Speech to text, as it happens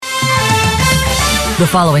The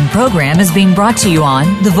following program is being brought to you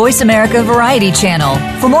on the Voice America Variety Channel.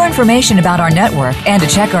 For more information about our network and to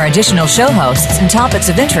check our additional show hosts and topics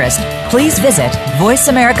of interest, please visit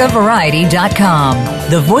voiceamericavariety.com.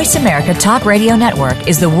 The Voice America Talk Radio Network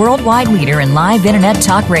is the worldwide leader in live Internet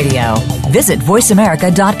talk radio. Visit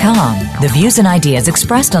voiceamerica.com. The views and ideas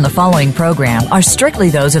expressed on the following program are strictly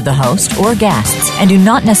those of the host or guests and do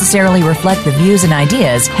not necessarily reflect the views and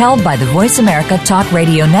ideas held by the Voice America Talk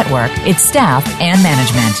Radio Network, its staff, and management.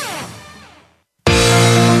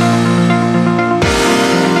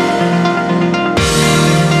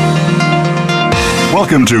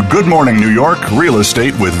 Welcome to Good Morning New York Real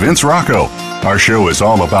Estate with Vince Rocco. Our show is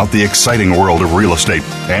all about the exciting world of real estate,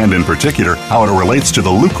 and in particular, how it relates to the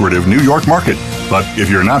lucrative New York market. But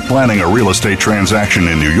if you're not planning a real estate transaction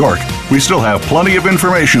in New York, we still have plenty of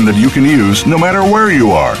information that you can use no matter where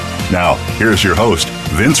you are. Now, here's your host,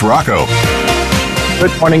 Vince Rocco.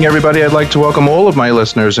 Good morning, everybody. I'd like to welcome all of my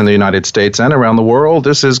listeners in the United States and around the world.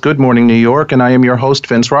 This is Good Morning New York, and I am your host,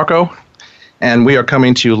 Vince Rocco. And we are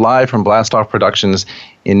coming to you live from Blastoff Productions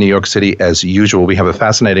in New York City as usual. We have a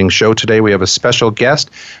fascinating show today. We have a special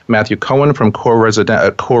guest, Matthew Cohen from Core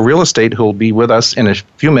Real Estate, who will be with us in a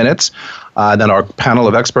few minutes. Then our panel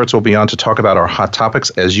of experts will be on to talk about our hot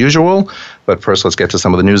topics as usual. But first, let's get to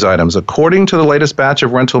some of the news items. According to the latest batch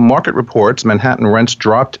of rental market reports, Manhattan rents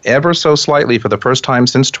dropped ever so slightly for the first time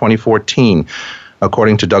since 2014.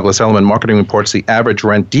 According to Douglas Elliman Marketing Reports, the average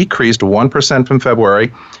rent decreased 1% from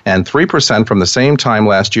February and 3% from the same time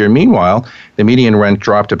last year. Meanwhile, the median rent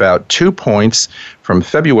dropped about 2 points from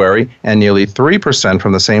February and nearly 3%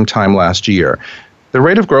 from the same time last year. The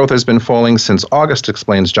rate of growth has been falling since August,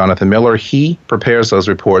 explains Jonathan Miller. He prepares those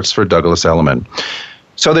reports for Douglas Elliman.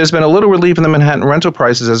 So there's been a little relief in the Manhattan rental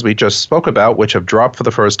prices, as we just spoke about, which have dropped for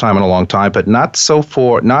the first time in a long time, but not so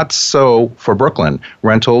for Brooklyn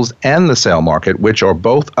rentals and the sale market, which are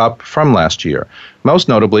both up from last year. Most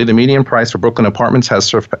notably, the median price for Brooklyn apartments has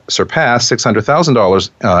surpassed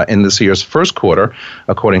 $600,000 in this year's first quarter,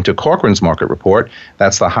 according to Corcoran's market report.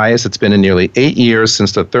 That's the highest it's been in nearly 8 years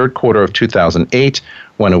since the third quarter of 2008,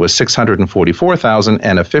 when it was $644,000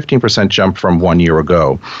 and a 15% jump from 1 year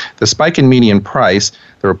ago. The spike in median price,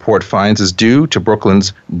 the report finds, is due to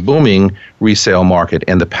Brooklyn's booming resale market.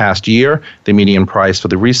 In the past year, the median price for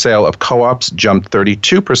the resale of co-ops jumped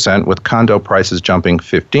 32%, with condo prices jumping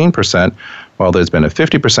 15%. While there's been a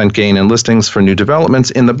 50% gain in listings for new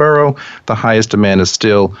developments in the borough, the highest demand is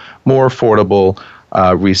still more affordable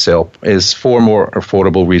more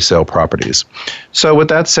affordable resale properties. So with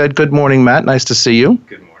that said, good morning, Matt. Nice to see you.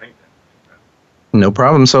 Good morning. No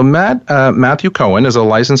problem. So Matthew Cohen is a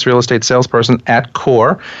licensed real estate salesperson at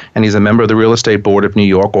Core, and he's a member of the Real Estate Board of New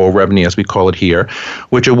York, or REBNY as we call it here,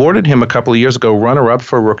 which awarded him a couple of years ago runner-up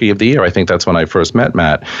for Rookie of the Year. I think that's when I first met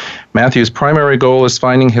Matt. Matthew's primary goal is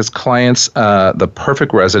finding his clients the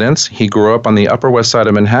perfect residence. He grew up on the Upper West Side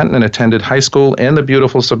of Manhattan and attended high school in the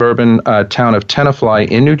beautiful suburban town of Tenafly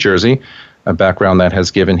in New Jersey, a background that has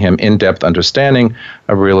given him in-depth understanding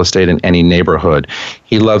of real estate in any neighborhood.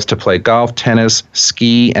 He loves to play golf, tennis,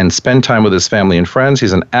 ski, and spend time with his family and friends.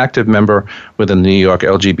 He's an active member within the New York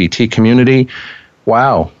LGBT community.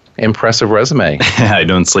 Wow. Impressive resume. I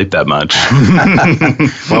don't sleep that much.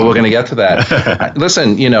 Well, we're going to get to that.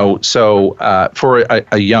 Listen, for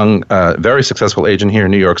a young, very successful agent here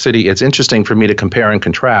in New York City, it's interesting for me to compare and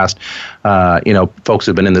contrast, folks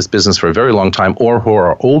who've been in this business for a very long time or who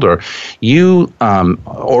are older. You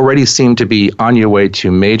already seem to be on your way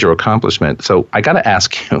to major accomplishment. So I got to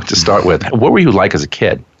ask you to start with, what were you like as a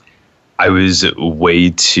kid? I was way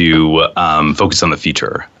too focused on the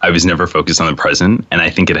future. I was never focused on the present, and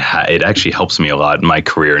I think it actually helps me a lot in my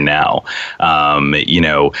career now.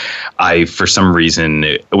 I, for some reason,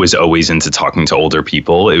 was always into talking to older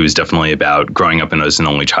people. It was definitely about growing up as an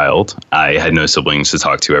only child. I had no siblings to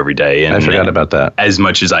talk to every day. And I forgot about that. As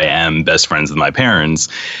much as I am best friends with my parents,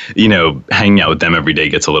 hanging out with them every day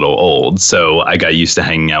gets a little old. So I got used to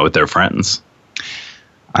hanging out with their friends.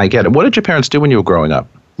 I get it. What did your parents do when you were growing up?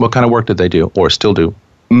 What kind of work did they do or still do?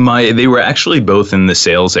 They were actually both in the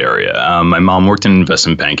sales area. My mom worked in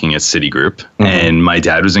investment banking at Citigroup, mm-hmm. and my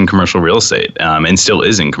dad was in commercial real estate and still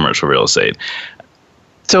is in commercial real estate.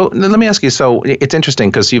 So let me ask you, so it's interesting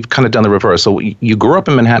because you've kind of done the reverse. So you grew up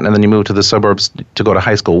in Manhattan and then you moved to the suburbs to go to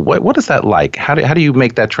high school. What is that like? How do you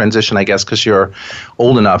make that transition, I guess, because you're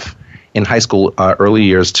old enough in high school early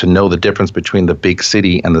years to know the difference between the big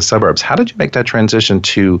city and the suburbs? How did you make that transition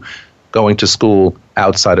to going to school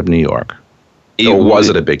outside of New York? Was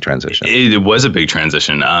it a big transition? It was a big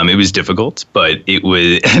transition. It was difficult, but it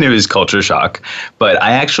was culture shock. But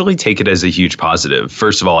I actually take it as a huge positive.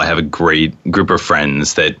 First of all, I have a great group of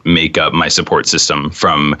friends that make up my support system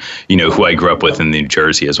from, who I grew up with in New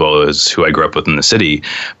Jersey as well as who I grew up with in the city.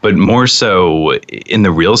 But more so in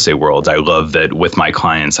the real estate world, I love that with my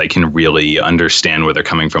clients, I can really understand where they're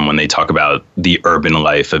coming from when they talk about the urban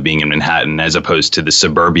life of being in Manhattan as opposed to the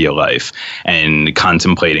suburbia life and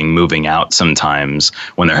contemplating moving out sometimes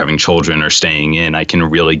when they're having children or staying in. I can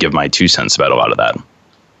really give my 2 cents about a lot of that.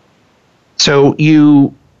 So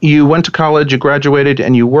you went to college, you graduated,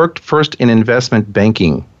 and you worked first in investment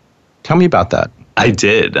banking. Tell me about that. I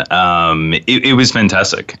did. It was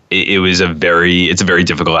fantastic. It's a very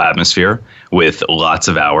difficult atmosphere with lots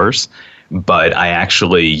of hours. But I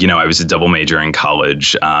actually, I was a double major in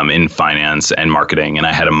college in finance and marketing, and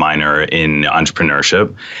I had a minor in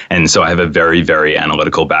entrepreneurship. And so I have a very, very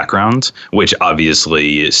analytical background, which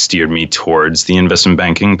obviously steered me towards the investment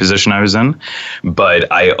banking position I was in. But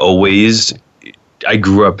I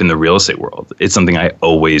grew up in the real estate world. It's something I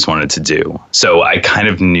always wanted to do. So I kind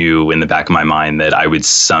of knew in the back of my mind that I would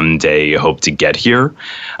someday hope to get here.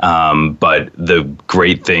 But the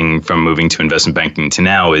great thing from moving to investment banking to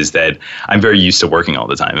now is that I'm very used to working all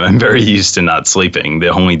the time. I'm very used to not sleeping. The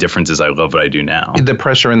only difference is I love what I do now. The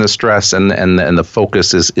pressure and the stress and the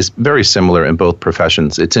focus is very similar in both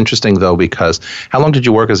professions. It's interesting, though, because how long did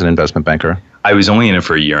you work as an investment banker? I was only in it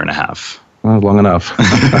for 1.5 years. Well, long enough.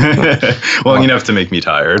 Long enough to make me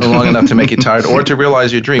tired. Long enough to make you tired or to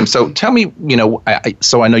realize your dream. So tell me,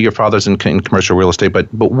 so I know your father's in commercial real estate,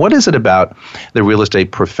 but what is it about the real estate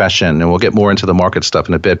profession? And we'll get more into the market stuff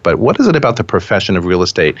in a bit, but what is it about the profession of real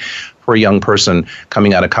estate for a young person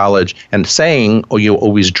coming out of college and saying, you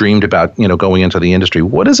always dreamed about, going into the industry?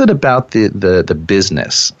 What is it about the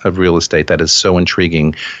business of real estate that is so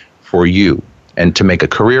intriguing for you? And to make a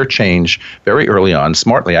career change very early on,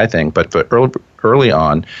 smartly, I think, but for early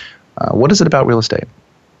on, what is it about real estate?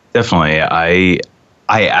 Definitely. I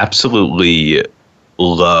absolutely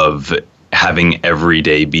love having every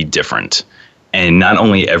day be different. And not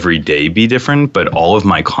only every day be different, but all of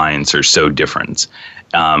my clients are so different.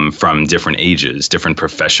 From different ages, different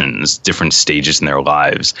professions, different stages in their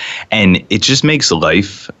lives. And it just makes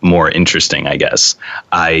life more interesting, I guess.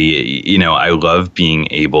 I love being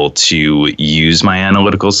able to use my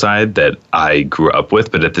analytical side that I grew up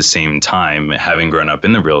with, but at the same time, having grown up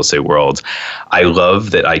in the real estate world, I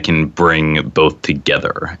love that I can bring both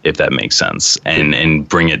together, if that makes sense, and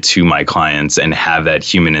bring it to my clients and have that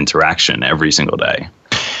human interaction every single day.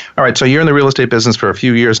 All right, so you're in the real estate business for a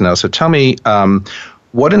few years now. So tell me,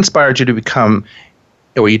 what inspired you to become,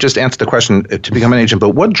 or you just answered the question, to become an agent, but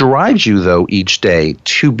what drives you, though, each day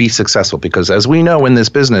to be successful? Because as we know in this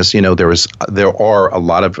business, there are a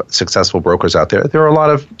lot of successful brokers out there. There are a lot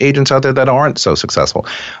of agents out there that aren't so successful.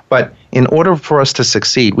 But in order for us to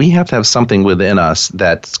succeed, we have to have something within us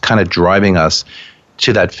that's kind of driving us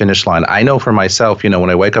to that finish line. I know for myself, when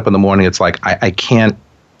I wake up in the morning, it's like I can't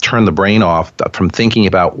turn the brain off from thinking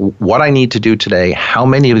about what I need to do today, how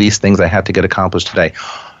many of these things I have to get accomplished today.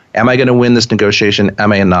 Am I going to win this negotiation?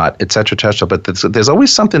 Am I not? Et cetera, et cetera. But there's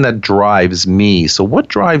always something that drives me. So what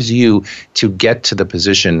drives you to get to the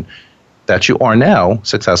position that you are now,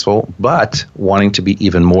 successful, but wanting to be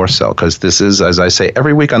even more so? Because this is, as I say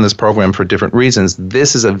every week on this program for different reasons,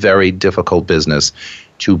 this is a very difficult business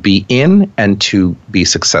to be in and to be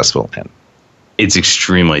successful in. It's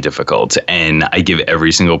extremely difficult, and I give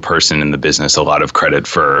every single person in the business a lot of credit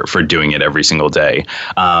for doing it every single day.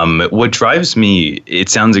 What drives me, it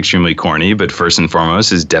sounds extremely corny, but first and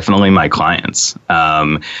foremost is definitely my clients.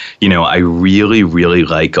 I really, really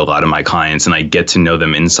like a lot of my clients, and I get to know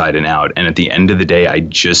them inside and out. And at the end of the day, I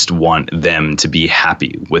just want them to be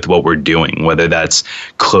happy with what we're doing, whether that's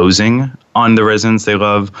closing on the residents they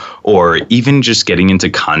love, or even just getting into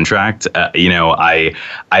contract. I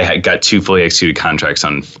got 2 fully executed contracts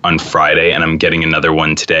on Friday, and I'm getting another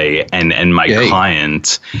one today. And my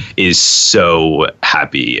client is so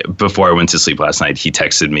happy. Before I went to sleep last night, he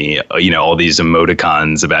texted me, all these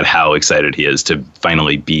emoticons about how excited he is to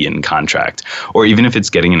finally be in contract. Or even if it's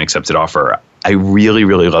getting an accepted offer, I really,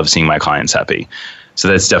 really love seeing my clients happy. So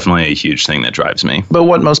that's definitely a huge thing that drives me. But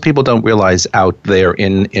what most people don't realize out there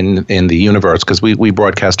in the universe, because we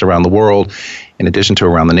broadcast around the world, in addition to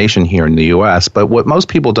around the nation here in the U.S., but what most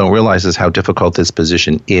people don't realize is how difficult this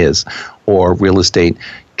position is, or real estate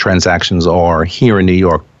transactions are here in New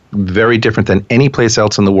York. Very different than any place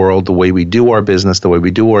else in the world, the way we do our business, the way we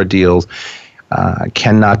do our deals.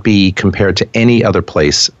 cannot be compared to any other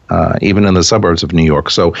place, even in the suburbs of New York.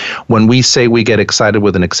 So when we say we get excited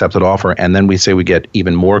with an accepted offer, and then we say we get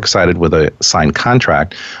even more excited with a signed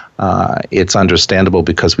contract, it's understandable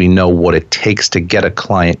because we know what it takes to get a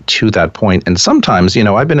client to that point. And sometimes,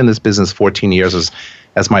 I've been in this business 14 years,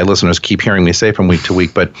 as my listeners keep hearing me say from week to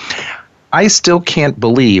week, but I still can't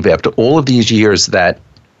believe after all of these years that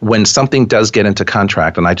when something does get into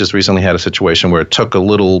contract, and I just recently had a situation where it took a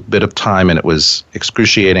little bit of time and it was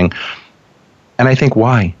excruciating. And I think,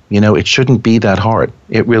 why? It shouldn't be that hard.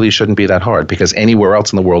 It really shouldn't be that hard because anywhere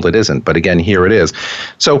else in the world it isn't. But again, here it is.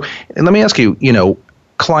 So let me ask you,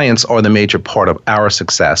 clients are the major part of our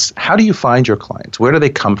success. How do you find your clients? Where do they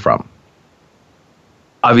come from?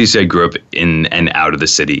 Obviously, I grew up in and out of the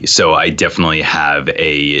city, so I definitely have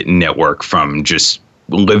a network from just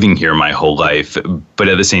living here my whole life. But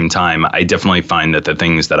at the same time, I definitely find that the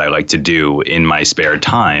things that I like to do in my spare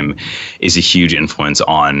time is a huge influence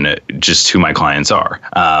on just who my clients are.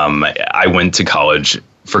 I went to college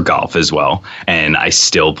for golf as well, and I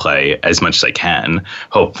still play as much as I can.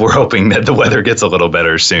 We're hoping that the weather gets a little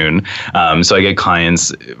better soon. So I get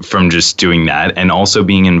clients from just doing that, and also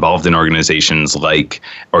being involved in organizations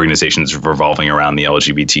revolving around the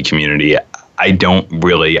LGBT community. I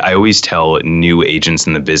always tell new agents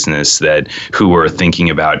in the business who are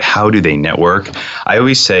thinking about how do they network, I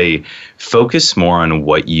always say, focus more on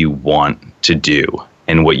what you want to do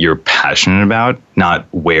and what you're passionate about, not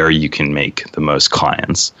where you can make the most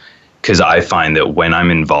clients. Because I find that when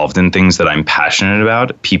I'm involved in things that I'm passionate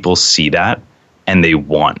about, people see that and they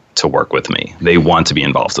want to work with me. They want to be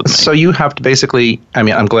involved with me. So you have to basically,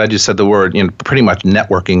 I'm glad you said the word, pretty much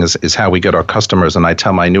networking is how we get our customers. And I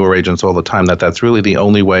tell my newer agents all the time that that's really the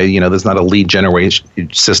only way. There's not a lead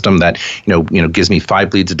generation system that, gives me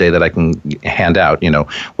 5 leads a day that I can hand out.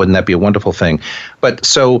 Wouldn't that be a wonderful thing? But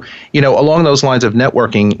so, along those lines of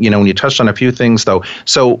networking, when you touched on a few things though,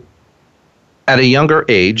 so at a younger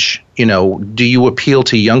age, do you appeal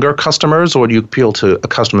to younger customers or do you appeal to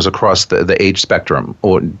customers across the age spectrum?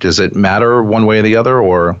 Or does it matter one way or the other?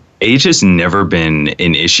 Or age has never been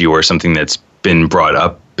an issue or something that's been brought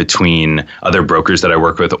up between other brokers that I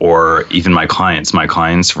work with or even my clients. My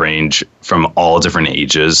clients range from all different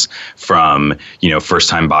ages, from,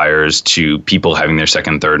 first-time buyers to people having their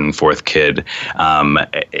second, third, and fourth kid.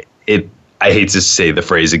 I hate to say the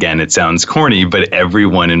phrase again, it sounds corny, but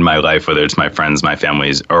everyone in my life, whether it's my friends, my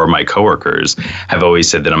families, or my coworkers, have always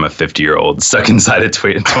said that I'm a 50-year-old stuck inside a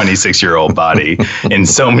 26-year-old body in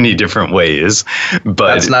so many different ways.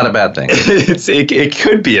 But that's not a bad thing. It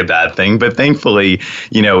could be a bad thing, but thankfully,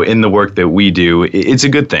 in the work that we do, it's a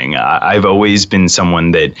good thing. I've always been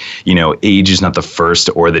someone that, age is not the first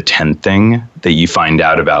or the 10th thing that you find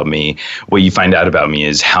out about me. What you find out about me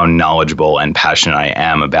is how knowledgeable and passionate I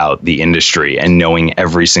am about the industry and knowing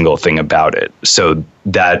every single thing about it. So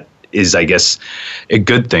that is, I guess, a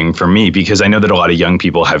good thing for me because I know that a lot of young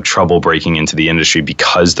people have trouble breaking into the industry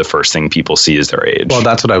because the first thing people see is their age. Well,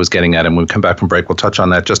 that's what I was getting at. And when we come back from break, we'll touch on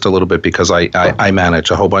that just a little bit because I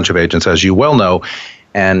manage a whole bunch of agents, as you well know.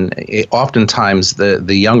 And oftentimes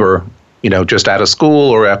the younger, just out of school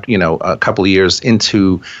or after, a couple of years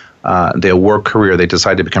into their work career, they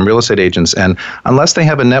decide to become real estate agents. And unless they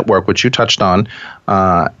have a network, which you touched on,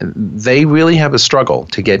 they really have a struggle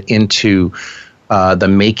to get into the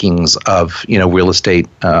makings of, real estate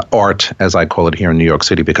art, as I call it here in New York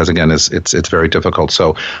City, because again, it's very difficult.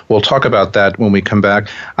 So we'll talk about that when we come back.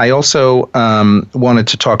 I also wanted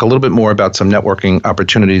to talk a little bit more about some networking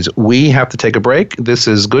opportunities. We have to take a break. This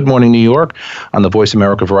is Good Morning New York on the Voice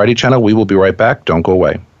America Variety Channel. We will be right back. Don't go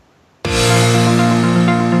away.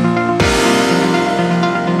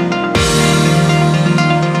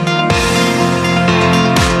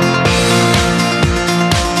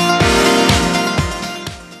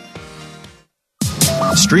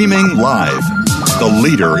 Streaming live, the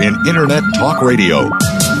leader in Internet talk radio,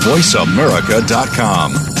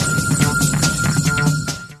 VoiceAmerica.com.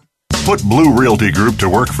 Put Blue Realty Group to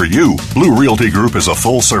work for you. Blue Realty Group is a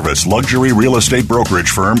full-service luxury real estate brokerage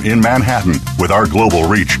firm in Manhattan. With our global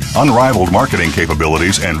reach, unrivaled marketing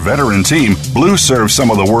capabilities, and veteran team, Blue serves some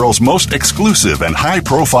of the world's most exclusive and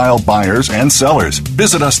high-profile buyers and sellers.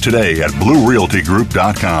 Visit us today at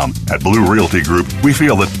BlueRealtyGroup.com. At Blue Realty Group, we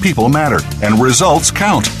feel that people matter and results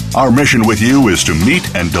count. Our mission with you is to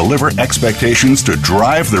meet and deliver expectations to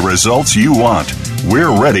drive the results you want.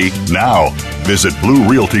 We're ready now. Visit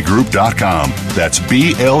BlueRealtyGroup.com. That's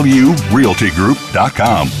BLU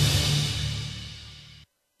RealtyGroup.com.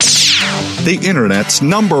 The Internet's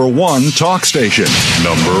 #1 talk station.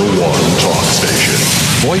 #1 talk station.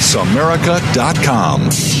 VoiceAmerica.com.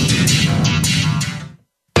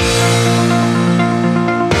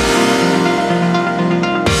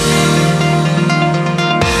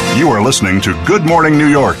 You are listening to Good Morning New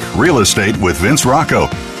York, Real Estate with Vince Rocco.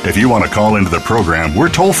 If you want to call into the program, we're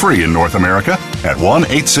toll-free in North America at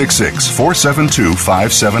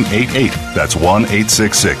 1-866-472-5788. That's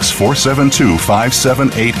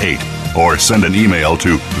 1-866-472-5788. Or send an email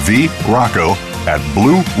to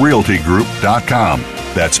vrocco@bluerealtygroup.com.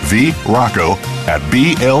 That's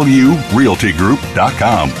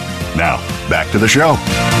vrocco@blurealtygroup.com. Now, back to the show.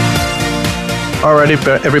 All right,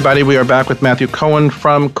 everybody, we are back with Matthew Cohen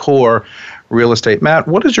from Core Real Estate. Matt,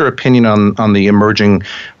 what is your opinion on the emerging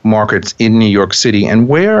markets in New York City, and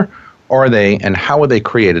where are they and how are they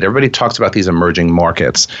created? Everybody talks about these emerging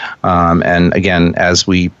markets. And again, as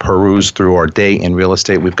we peruse through our day in real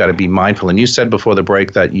estate, we've got to be mindful. And you said before the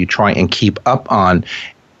break that you try and keep up on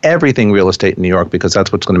everything real estate in New York because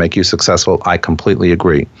that's what's going to make you successful. I completely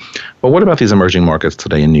agree. But what about these emerging markets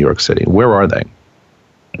today in New York City? Where are they?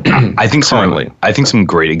 I think some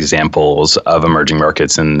great examples of emerging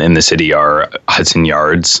markets in the city are Hudson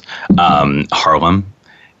Yards, Harlem,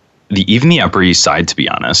 even the Upper East Side, to be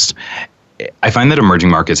honest. I find that emerging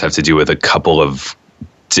markets have to do with a couple of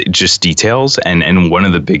just details, and one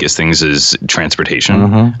of the biggest things is transportation.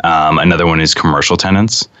 Mm-hmm. Another one is commercial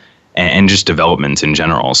tenants and just development in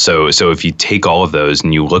general. So if you take all of those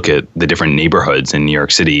and you look at the different neighborhoods in New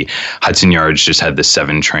York City, Hudson Yards just had the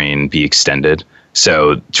 7 train be extended.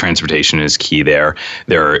 So transportation is key there.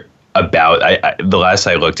 There are about, the last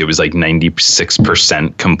I looked, it was like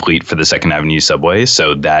 96% complete for the 2nd Avenue subway.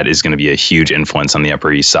 So that is going to be a huge influence on the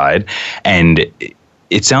Upper East Side. And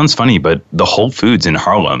it sounds funny, but the Whole Foods in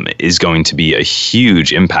Harlem is going to be a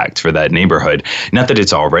huge impact for that neighborhood. Not that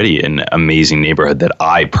it's already an amazing neighborhood that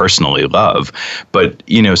I personally love, but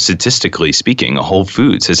statistically speaking, Whole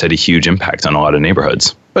Foods has had a huge impact on a lot of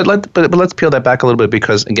neighborhoods. But let's peel that back a little bit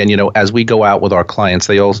because, again, as we go out with our clients,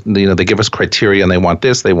 they all, they give us criteria and they want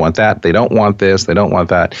this, they want that, they don't want this, they don't want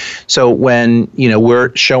that. So when,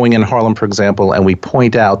 we're showing in Harlem, for example, and we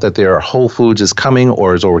point out that there are Whole Foods is coming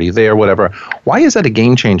or is already there, whatever, why is that a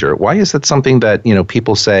game changer? Why is that something that,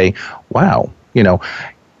 people say, wow,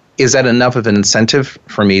 is that enough of an incentive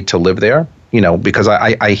for me to live there? Because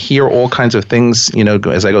I hear all kinds of things,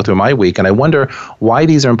 as I go through my week, and I wonder why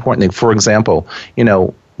these are important. For example,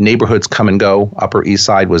 neighborhoods come and go. Upper East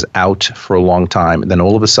Side was out for a long time. And then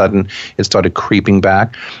all of a sudden, it started creeping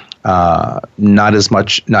back. Not as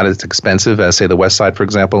expensive as, say, the West Side, for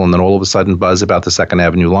example. And then all of a sudden, buzz about the 2nd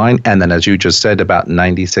Avenue line. And then, as you just said, about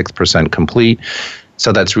 96% complete.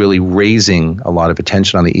 So that's really raising a lot of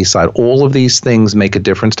attention on the East Side. All of these things make a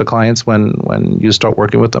difference to clients when you start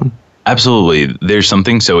working with them. Absolutely. There's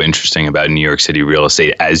something so interesting about New York City real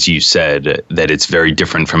estate, as you said, that it's very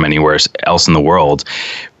different from anywhere else in the world.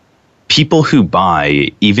 People who buy,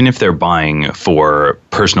 even if they're buying for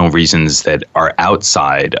personal reasons that are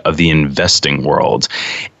outside of the investing world,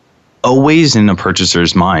 always in a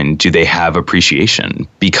purchaser's mind, do they have appreciation?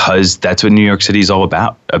 Because that's what New York City is all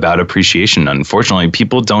about appreciation. Unfortunately,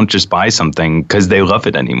 people don't just buy something because they love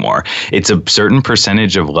it anymore. It's a certain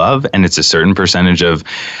percentage of love, and it's a certain percentage of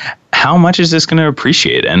how much is this going to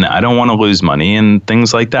appreciate? And I don't want to lose money and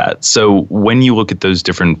things like that. So when you look at those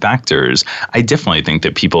different factors, I definitely think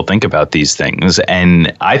that people think about these things.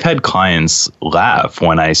 And I've had clients laugh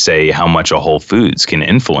when I say how much a Whole Foods can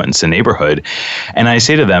influence a neighborhood. And I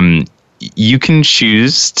say to them, you can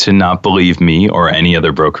choose to not believe me or any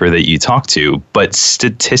other broker that you talk to, but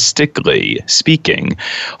statistically speaking,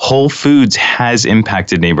 Whole Foods has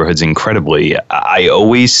impacted neighborhoods incredibly. I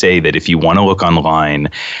always say that if you want to look online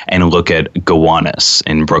and look at Gowanus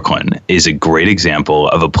in Brooklyn is a great example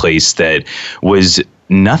of a place that was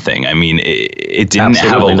nothing. I mean, it didn't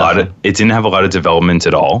have a lot of development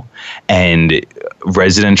at all, and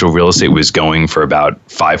residential real estate was going for about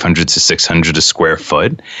 $500 to $600 a square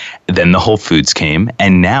foot. Then the Whole Foods came,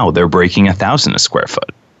 and now they're breaking $1,000 a square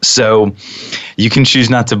foot. So you can choose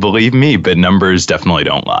not to believe me, but numbers definitely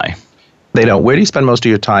don't lie. They don't. Where do you spend most of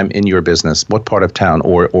your time in your business? What part of town?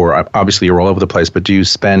 Or obviously you're all over the place, but do you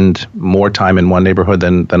spend more time in one neighborhood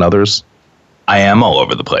than others? I am all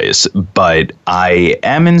over the place, but I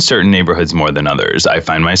am in certain neighborhoods more than others. I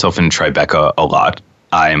find myself in Tribeca a lot.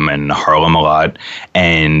 I'm in Harlem a lot,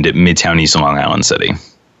 and Midtown East Long Island City.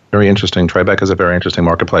 Very interesting. Tribeca is a very interesting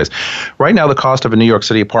marketplace. Right now, the cost of a New York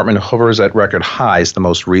City apartment hovers at record highs. The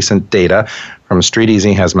most recent data from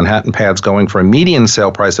StreetEasy has Manhattan Pads going for a median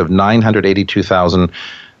sale price of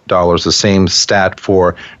 $982,000. The same stat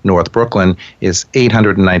for North Brooklyn is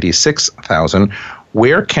 $896,000.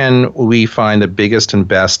 Where can we find the biggest and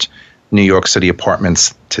best New York City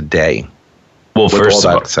apartments today? Well, first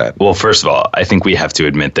of all, I think we have to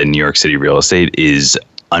admit that New York City real estate is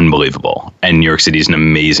unbelievable. And New York City is an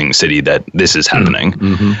amazing city that this is happening,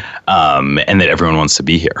 and that everyone wants to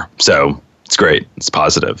be here. So it's great. It's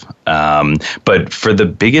positive. But for the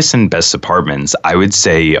biggest and best apartments, I would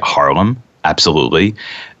say Harlem, absolutely.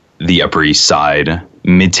 The Upper East Side,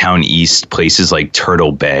 Midtown East, places like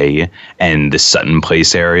Turtle Bay and the Sutton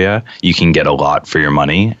Place area, you can get a lot for your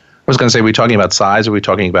money. I was going to say, are we talking about size, or are we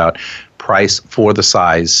talking about price for the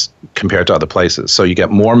size compared to other places? So you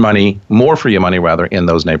get more for your money rather, in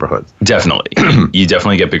those neighborhoods. Definitely. You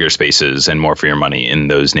definitely get bigger spaces and more for your money in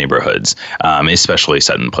those neighborhoods, especially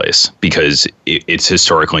Sutton Place, because it's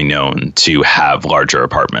historically known to have larger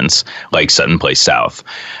apartments like Sutton Place South.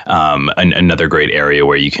 Another great area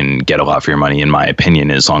where you can get a lot for your money, in my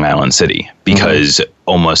opinion, is Long Island City, because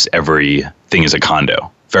almost everything is a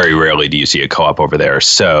condo. Very rarely do you see a co-op over there.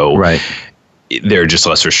 So there are just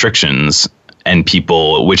less restrictions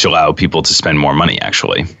which allow people to spend more money,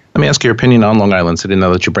 actually. Let me ask your opinion on Long Island City now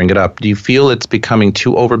that you bring it up. Do you feel it's becoming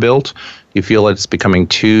too overbuilt? Do you feel it's becoming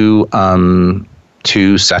too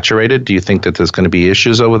saturated? Do you think that there's going to be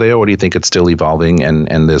issues over there, or do you think it's still evolving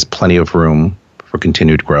and there's plenty of room for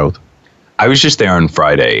continued growth? I was just there on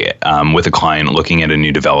Friday with a client looking at a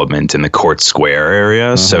new development in the Court Square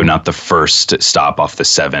area. So not the first stop off the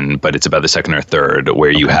 7, but it's about the second or third, where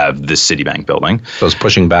you have the Citibank building. So it's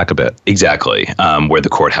pushing back a bit. Exactly, where the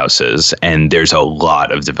courthouse is. And there's a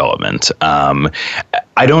lot of development.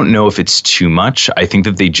 I don't know if it's too much. I think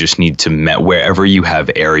that they just need to, wherever you have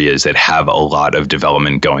areas that have a lot of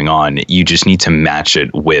development going on, you just need to match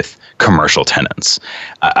it with commercial tenants.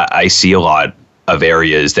 I see a lot of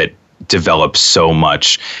areas that develop so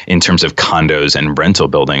much in terms of condos and rental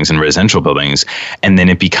buildings and residential buildings, and then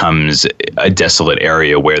it becomes a desolate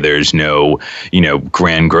area where there's no,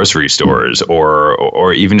 grand grocery stores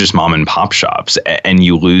or even just mom and pop shops, and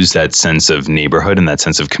you lose that sense of neighborhood and that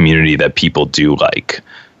sense of community that people do like.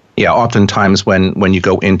 Yeah, oftentimes when you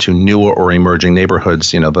go into newer or emerging neighborhoods,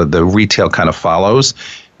 the retail kind of follows.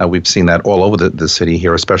 We've seen that all over the city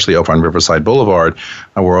here, especially over on Riverside Boulevard,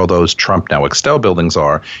 where all those Trump, now Extell buildings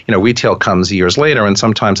are. Retail comes years later, and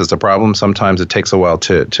sometimes it's a problem. Sometimes it takes a while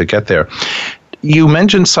to get there. You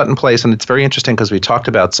mentioned Sutton Place, and it's very interesting because we talked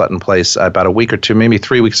about Sutton Place about a week or two, maybe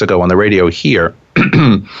 3 weeks ago on the radio here.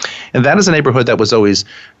 And that is a neighborhood that was always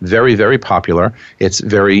very, very popular. It's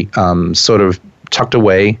very sort of tucked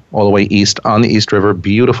away all the way east on the East River.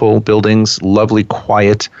 Beautiful buildings, lovely,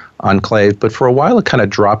 quiet enclave. But for a while, it kind of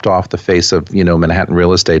dropped off the face of, Manhattan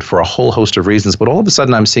real estate for a whole host of reasons. But all of a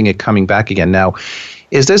sudden, I'm seeing it coming back again. Now,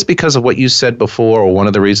 is this because of what you said before, or one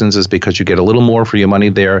of the reasons is because you get a little more for your money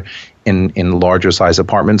there in larger size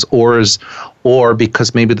apartments, or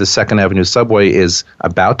because maybe the Second Avenue subway is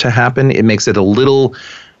about to happen? It makes it a little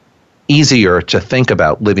easier to think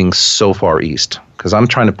about living so far east, because I'm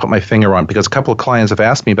trying to put my finger on, because a couple of clients have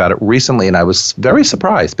asked me about it recently, and I was very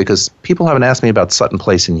surprised because people haven't asked me about Sutton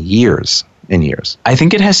Place in years. I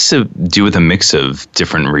think it has to do with a mix of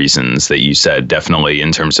different reasons that you said, definitely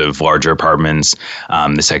in terms of larger apartments,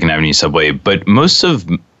 the Second Avenue subway. But most of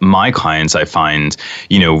my clients, I find,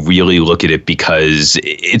 really look at it because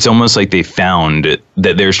it's almost like they found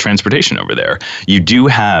that there's transportation over there. You do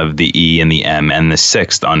have the E and the M and the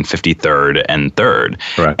 6th on 53rd and 3rd.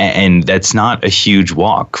 Right. And that's not a huge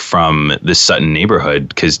walk from the Sutton neighborhood,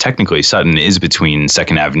 because technically Sutton is between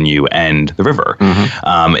 2nd Avenue and the river.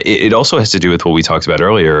 It also has to do with what we talked about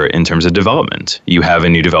earlier in terms of development. You have a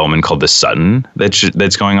new development called the Sutton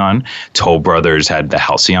that's going on. Toll Brothers had the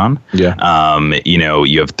Halcyon. Yeah.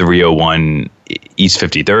 You have 301 East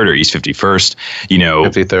 53rd or East 51st,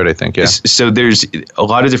 53rd, I think, yeah. So there's a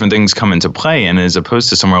lot of different things come into play. And as opposed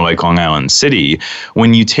to somewhere like Long Island City,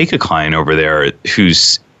 when you take a client over there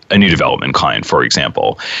who's a new development client, for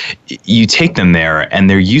example, you take them there and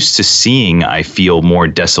they're used to seeing, I feel, more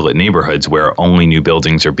desolate neighborhoods where only new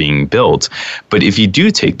buildings are being built. But if you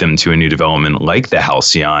do take them to a new development like the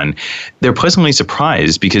Halcyon, they're pleasantly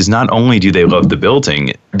surprised, because not only do they love the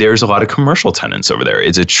building, there's a lot of commercial tenants over there.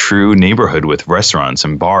 It's a true neighborhood with restaurants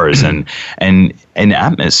and bars and an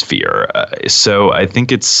atmosphere. So I think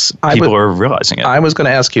people are realizing it. I was going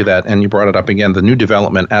to ask you that, and you brought it up again, the new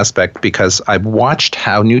development aspect, because I've watched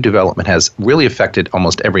how new development has really affected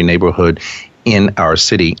almost every neighborhood in our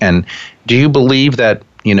city. And do you believe that,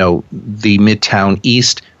 the Midtown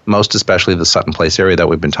East, most especially the Sutton Place area that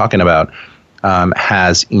we've been talking about,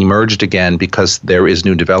 has emerged again because there is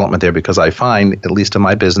new development there? Because I find, at least in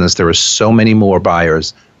my business, there are so many more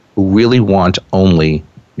buyers who really want only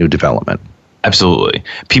new development. Absolutely.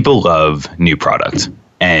 People love new product.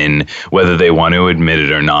 And whether they want to admit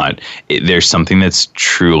it or not, there's something that's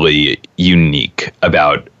truly unique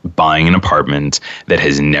about buying an apartment that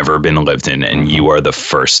has never been lived in, and you are the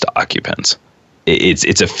first occupant.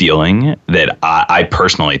 It's a feeling that I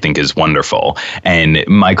personally think is wonderful, and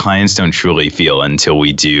my clients don't truly feel until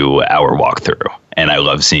we do our walkthrough, and I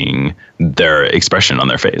love seeing their expression on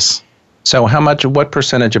their face. So what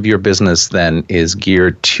percentage of your business then is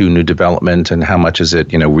geared to new development, and how much is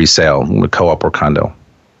it, resale, co-op or condo?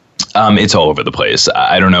 It's all over the place.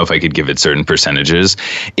 I don't know if I could give it certain percentages.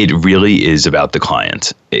 It really is about the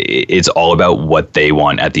client. It's all about what they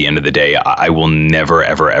want at the end of the day. I will never,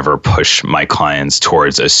 ever, ever push my clients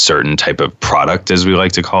towards a certain type of product, as we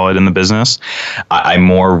like to call it in the business. I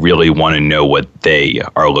more really want to know what they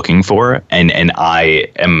are looking for, and I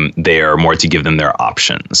am there more to give them their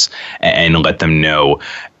options and let them know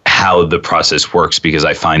how the process works, because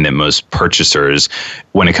I find that most purchasers,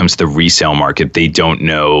 when it comes to the resale market, they don't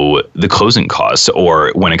know the closing costs,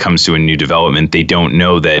 or when it comes to a new development, they don't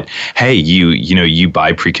know that, hey, you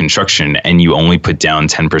buy pre-construction and you only put down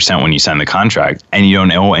 10% when you sign the contract, and you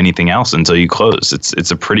don't owe anything else until you close.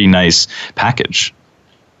 It's a pretty nice package.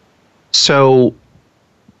 So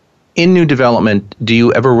in new development, do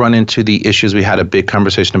you ever run into the issues? We had a big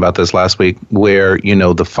conversation about this last week, where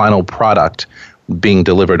the final product being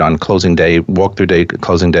delivered on closing day, walkthrough day,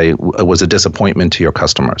 closing day, was a disappointment to your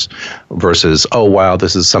customers versus, oh, wow,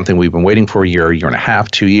 this is something we've been waiting for a year and a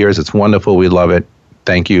half, 2 years. It's wonderful. We love it.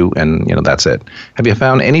 Thank you. And, that's it. Have you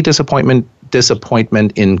found any disappointment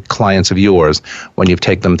in clients of yours when you've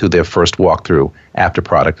taken them through their first walkthrough after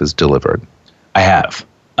product is delivered? I have.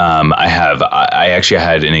 I actually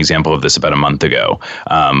had an example of this about a month ago.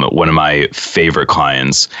 One of my favorite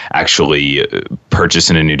clients actually purchased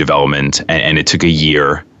in a new development, and it took a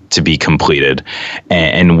year to be completed.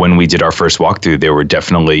 And when we did our first walkthrough, there were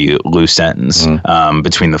definitely loose ends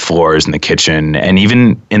between the floors and the kitchen and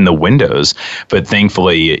even in the windows. But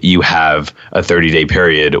thankfully, you have a 30-day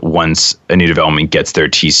period once a new development gets their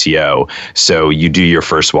TCO. So you do your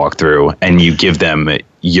first walkthrough and you give them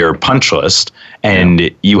your punch list,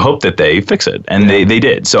 and you hope that they fix it. And they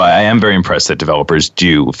did. So I am very impressed that developers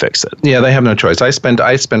do fix it. Yeah, they have no choice. I spent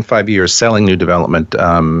 5 years selling new development,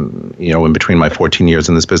 in between my 14 years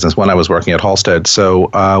in this business when I was working at Halstead.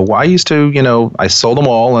 So I used to, I sold them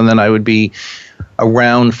all, and then I would be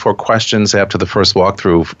around for questions after the first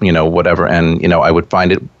walkthrough, whatever. And, I would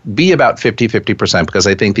find it be about 50%, because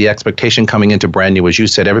I think the expectation coming into brand new, as you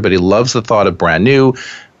said, everybody loves the thought of brand new,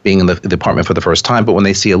 being in the apartment for the first time, but when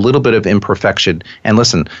they see a little bit of imperfection, and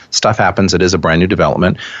listen, stuff happens, it is a brand new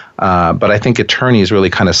development, but I think attorneys really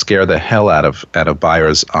kind of scare the hell out of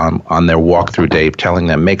buyers on their walkthrough day, telling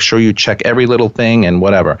them, make sure you check every little thing and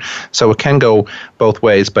whatever. So it can go both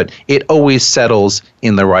ways, but it always settles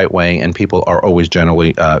in the right way, and people are always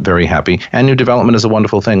generally very happy. And new development is a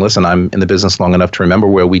wonderful thing. Listen, I'm in the business long enough to remember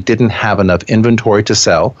where we didn't have enough inventory to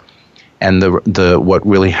sell. And the what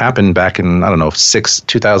really happened back in,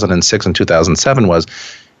 2006 and 2007 was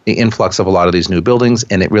the influx of a lot of these new buildings,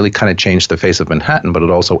 and it really kind of changed the face of Manhattan, but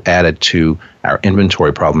it also added to our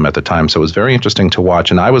inventory problem at the time. So it was very interesting to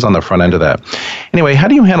watch, and I was on the front end of that. Anyway, how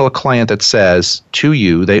do you handle a client that says to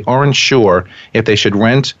you they aren't sure if they should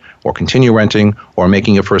rent or continue renting or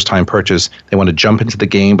making a first-time purchase? They want to jump into the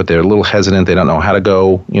game, but they're a little hesitant. They don't know how to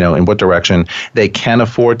go, in what direction. They can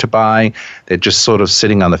afford to buy. They're just sort of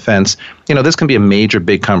sitting on the fence. This can be a major,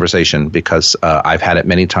 big conversation, because I've had it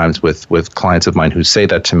many times with clients of mine who say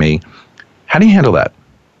that to me. How do you handle that?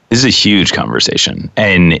 This is a huge conversation.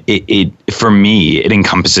 And it for me, it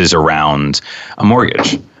encompasses around a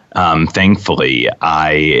mortgage. Thankfully,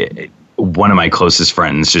 one of my closest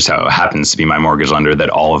friends just happens to be my mortgage lender that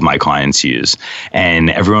all of my clients use, and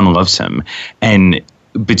everyone loves him. And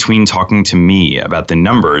between talking to me about the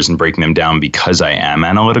numbers and breaking them down, because I am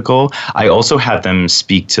analytical, I also had them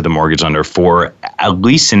speak to the mortgage lender for at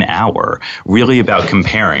least an hour, really about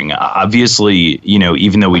comparing. Obviously,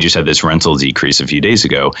 even though we just had this rental decrease a few days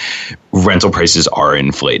ago, rental prices are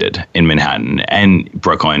inflated in Manhattan and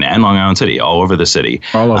Brooklyn and Long Island City, all over the city.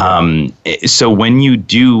 All over. So when you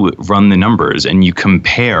do run the numbers and you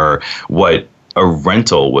compare what a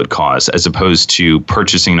rental would cost as opposed to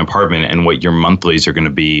purchasing an apartment and what your monthlies are going to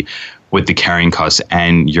be with the carrying costs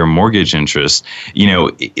and your mortgage interest,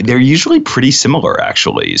 they're usually pretty similar,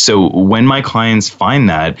 actually. So when my clients find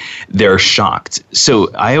that, they're shocked.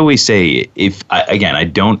 So I always say, I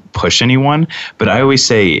don't push anyone, but I always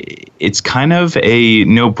say it's kind of a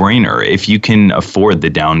no-brainer. If you can afford the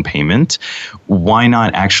down payment, why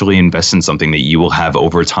not actually invest in something that you will have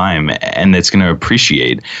over time and that's going to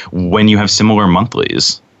appreciate when you have similar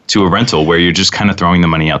monthlies? to a rental where you're just kind of throwing the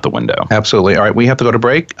money out the window. Absolutely. All right, we have to go to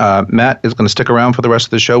break. Matt is going to stick around for the rest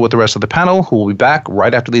of the show with the rest of the panel, who will be back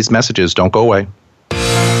right after these messages. Don't go away.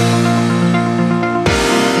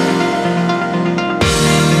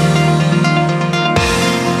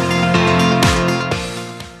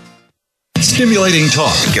 Stimulating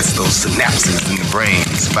talk. It gets those synapses in the brain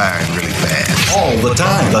firing really fast. All the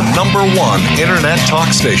time. The #1 Internet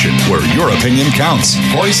talk station where your opinion counts.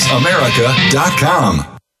 VoiceAmerica.com.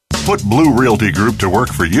 Put Blue Realty Group to work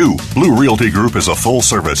for you. Blue Realty Group is a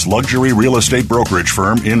full-service luxury real estate brokerage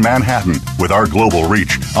firm in Manhattan. With our global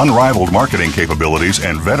reach, unrivaled marketing capabilities,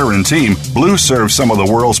 and veteran team, Blue serves some of the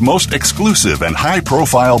world's most exclusive and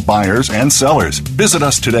high-profile buyers and sellers. Visit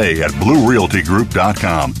us today at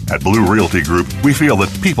BlueRealtyGroup.com. At Blue Realty Group, we feel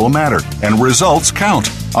that people matter and results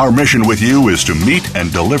count. Our mission with you is to meet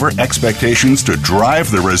and deliver expectations to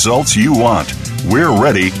drive the results you want. We're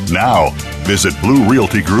ready now. Visit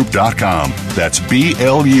BlueRealtyGroup.com. That's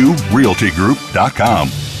BLURealtyGroup.com.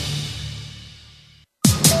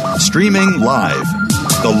 Streaming live.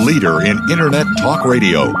 The leader in Internet talk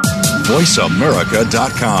radio.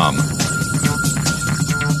 VoiceAmerica.com.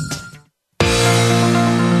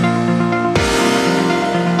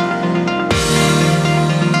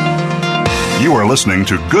 You are listening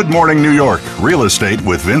to Good Morning New York, Real Estate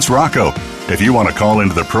with Vince Rocco. If you want to call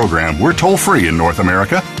into the program, we're toll-free in North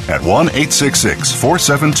America at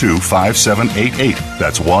 1-866-472-5788.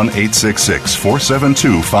 That's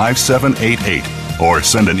 1-866-472-5788. Or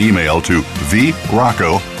send an email to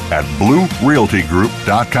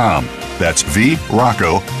vrocco@bluerealtygroup.com. That's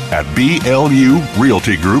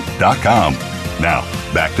vrocco@blurealtygroup.com. Now,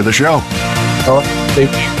 back to the show. I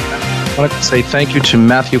wanted to say thank you to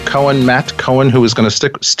Matthew Cohen, Matt Cohen, who is going to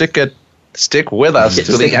stick with us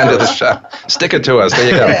to the end of the show. Stick it to us. There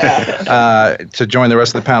you go. To join the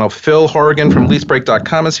rest of the panel, Phil Horrigan from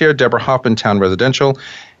LeaseBreak.com is here, Deborah Hoffman, Town Residential,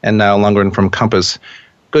 and Niall Lundgren from Compass.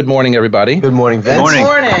 Good morning, everybody. Good morning, Vince. Good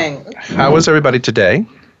morning. How is everybody today?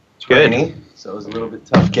 Good. So it was a little bit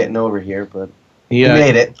tough getting over here, but we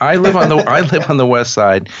made it. I live on the west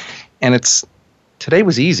side, and today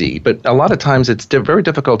was easy, but a lot of times it's very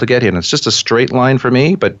difficult to get here, and it's just a straight line for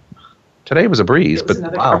me, but today was a breeze. It was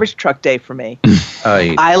another garbage truck day for me.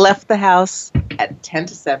 I left the house at 10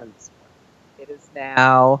 to 7 this morning. It is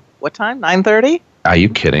now, what time? 9:30? Are you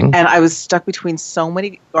kidding? And I was stuck between so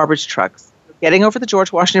many garbage trucks. Getting over the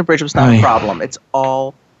George Washington Bridge was not a problem. It's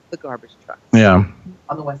all the garbage trucks. Yeah.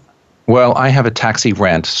 On the west side. Well, I have a taxi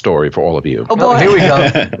rant story for all of you. Oh boy, here we go.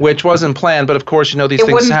 Which wasn't planned, but of course, these it things.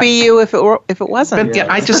 It wouldn't be you if it wasn't. But yeah,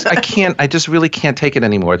 I just really can't take it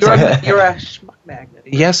anymore. You're a schmuck magnet.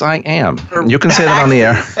 Yes, I am. You can say that on the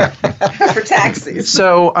air. For taxis.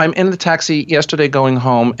 So I'm in the taxi yesterday going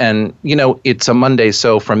home, and it's a Monday,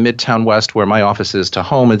 so from Midtown West, where my office is, to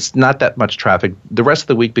home, it's not that much traffic. The rest of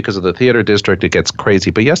the week, because of the theater district, it gets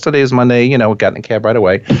crazy. But yesterday is Monday. We got in a cab right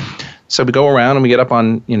away. So we go around and we get up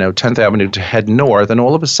on, 10th Avenue to head north, and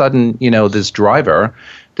all of a sudden, this driver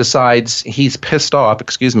decides he's pissed off,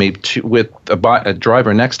 with a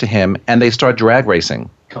driver next to him, and they start drag racing.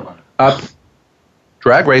 Come on.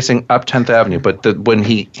 Drag racing up 10th Avenue. But when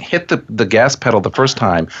he hit the gas pedal the first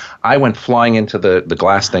time, I went flying into the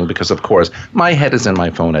glass thing because, of course, my head is in my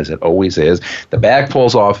phone, as it always is. The bag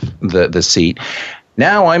falls off the seat.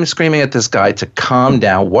 Now I'm screaming at this guy to calm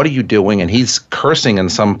down. What are you doing? And he's cursing in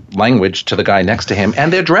some language to the guy next to him.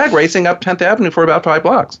 And they're drag racing up 10th Avenue for about 5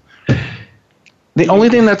 blocks. The only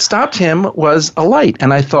thing that stopped him was a light.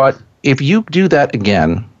 And I thought, if you do that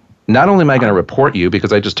again, not only am I going to report you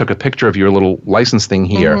because I just took a picture of your little license thing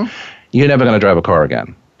here, you're never going to drive a car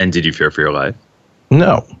again. And did you fear for your life?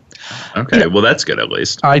 No. Okay, well, that's good at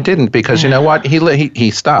least. I didn't, because you know what?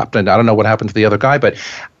 He stopped, and I don't know what happened to the other guy, but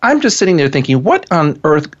I'm just sitting there thinking, what on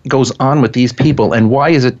earth goes on with these people, and why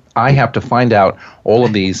is it I have to find out all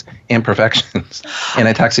of these imperfections in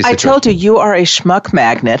a taxi situation? I told you are a schmuck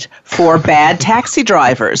magnet for bad taxi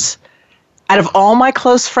drivers. Out of all my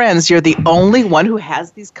close friends, you're the only one who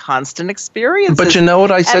has these constant experiences. But you know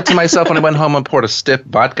what I said to myself when I went home and poured a stiff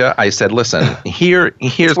vodka? I said, listen, here's...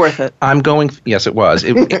 It's worth it. Yes, it was.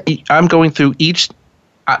 I'm going through each...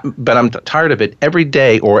 but I'm tired of it. Every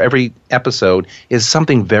day or every episode is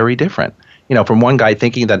something very different. From one guy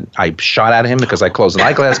thinking that I shot at him because I closed an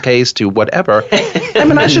eyeglass case to whatever.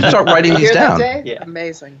 I should start writing these down. Yeah.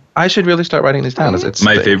 Amazing. I should really start writing these down. It's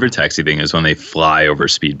my favorite taxi thing is when they fly over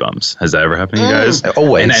speed bumps. Has that ever happened to you guys?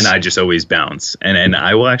 Always. And I just always bounce. And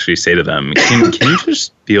I will actually say to them, can you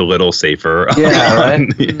just be a little safer. Yeah,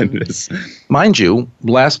 right. Mind you,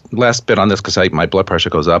 last bit on this because my blood pressure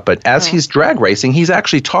goes up. But as he's drag racing, he's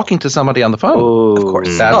actually talking to somebody on the phone. Oh, of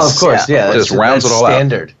course. Of course. Yeah. Just rounds it all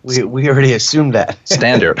standard. We already assumed that.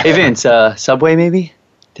 Standard. Hey Vince, Subway maybe?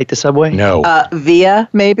 Take the Subway? No. Via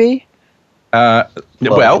maybe.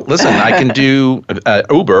 Well, listen, I can do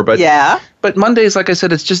Uber, but But Mondays, like I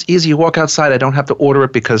said, it's just easy. You walk outside. I don't have to order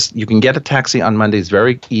it because you can get a taxi on Mondays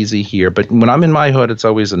very easy here. But when I'm in my hood, it's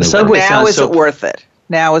always an Uber. Subway now is it worth it?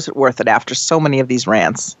 Now is it worth it after so many of these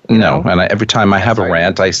rants? No, and every time I have a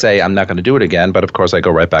rant, I say I'm not going to do it again. But of course, I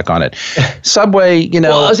go right back on it. Subway,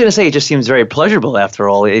 Well, I was going to say it just seems very pleasurable after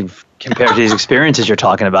all. Compared to these experiences you're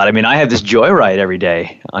talking about. I mean, I have this joyride every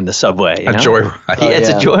day on the subway. A joyride? It's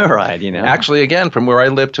a joyride, Actually, again, from where I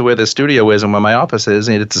live to where the studio is and where my office is,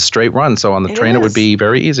 it's a straight run. So on the train, it would be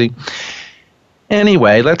very easy.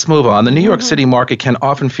 Anyway, let's move on. The New York City market can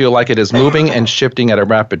often feel like it is moving and shifting at a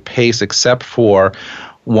rapid pace, except for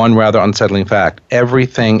one rather unsettling fact.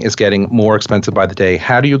 Everything is getting more expensive by the day.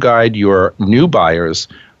 How do you guide your new buyers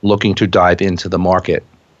looking to dive into the market?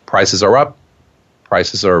 Prices are up.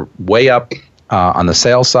 Prices are way up on the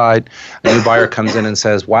sales side. A new buyer comes in and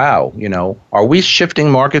says, wow, are we shifting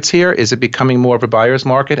markets here? Is it becoming more of a buyer's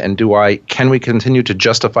market? And can we continue to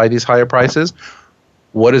justify these higher prices?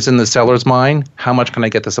 What is in the seller's mind? How much can I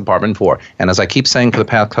get this apartment for? And as I keep saying for the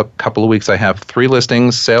past couple of weeks, I have 3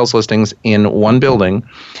 listings, sales listings in one building,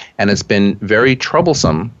 and it's been very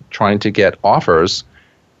troublesome trying to get offers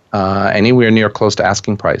anywhere near close to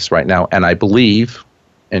asking price right now. And I believe,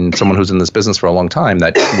 and someone who's in this business for a long time,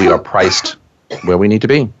 that we are priced where we need to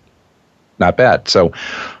be. Not bad. So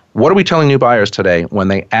what are we telling new buyers today when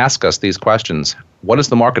they ask us these questions? What is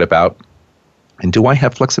the market about? And do I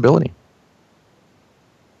have flexibility?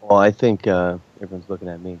 Well, I think everyone's looking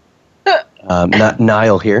at me. Not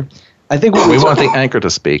Niall here. I think we want the anchor to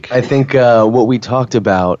speak. I think what we talked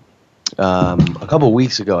about a couple of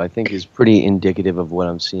weeks ago, I think, is pretty indicative of what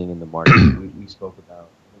I'm seeing in the market. We spoke about,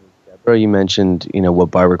 Deborah, you mentioned,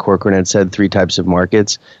 what Barbara Corcoran had said, 3 types of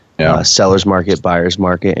markets, seller's market, buyer's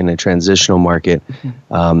market, and a transitional market.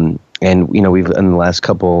 And, we've, in the last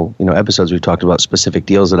couple, episodes, we've talked about specific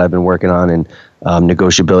deals that I've been working on and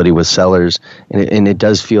negotiability with sellers. And it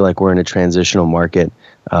does feel like we're in a transitional market.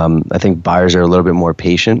 I think buyers are a little bit more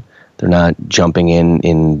patient. They're not jumping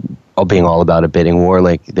in being all about a bidding war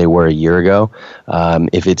like they were a year ago.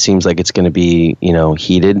 If it seems like it's going to be,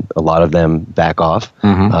 heated, a lot of them back off.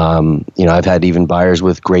 I've had even buyers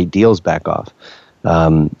with great deals back off.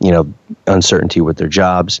 Uncertainty with their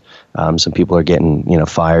jobs. Some people are getting,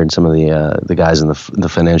 fired. Some of the guys in the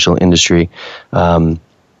financial industry.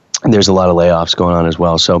 There's a lot of layoffs going on as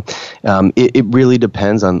well. So it really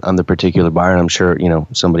depends on the particular buyer. And I'm sure,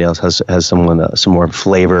 somebody else has some more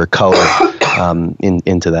flavor, color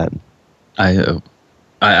into that.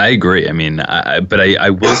 I agree. I mean, but I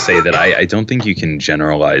will say that I don't think you can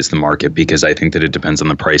generalize the market because I think that it depends on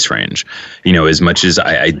the price range. As much as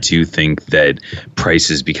I do think that price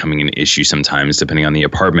is becoming an issue sometimes, depending on the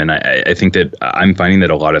apartment, I think that I'm finding that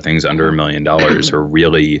a lot of things under $1 million are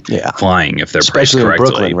really flying if they're especially priced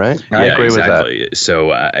correctly. In Brooklyn, right? I agree with that.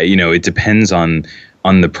 So, it depends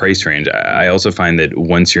on the price range. I also find that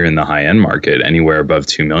once you're in the high-end market, anywhere above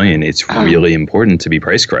 $2 million, it's really important to be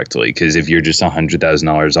priced correctly because if you're just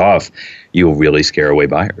 $100,000 off, you'll really scare away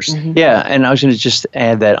buyers. Yeah, and I was going to just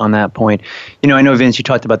add that on that point. I know, Vince, you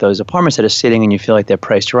talked about those apartments that are sitting and you feel like they're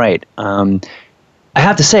priced right. I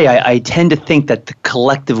have to say, I tend to think that the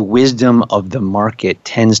collective wisdom of the market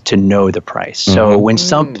tends to know the price. So when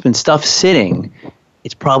stuff's sitting,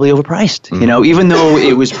 it's probably overpriced, even though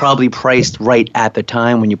it was probably priced right at the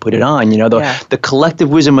time when you put it on, the collective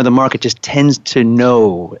wisdom of the market just tends to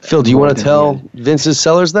know. Phil, do you want to tell Vince's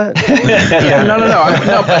sellers that?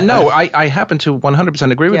 No, I happen to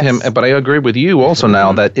 100% agree with him, but I agree with you also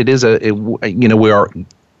now that it is we are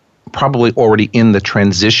probably already in the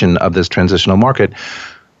transition of this transitional market.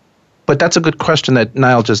 But that's a good question that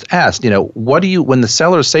Niall just asked. What do you, when the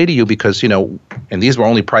sellers say to you, because, and these were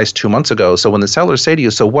only priced 2 months ago. So when the sellers say to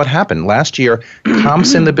you, so what happened? Last year,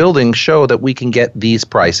 comps in the building show that we can get these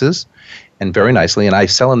prices and very nicely. And I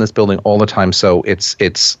sell in this building all the time. So it's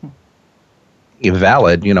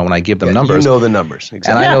valid, when I give them numbers. You know the numbers.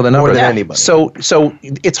 Exactly. And I know the numbers. More than anybody. So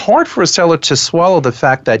it's hard for a seller to swallow the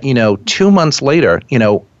fact that, 2 months later,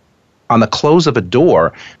 on the close of a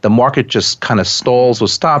door, the market just kind of stalls or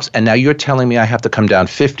stops, and now you're telling me I have to come down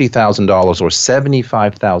 $50,000 or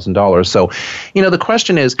 $75,000. So, the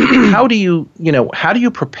question is, how do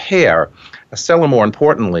you prepare a seller, more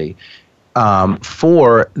importantly,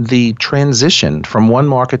 for the transition from one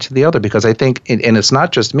market to the other, because I think, and it's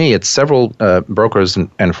not just me, it's several brokers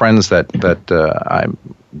and friends that I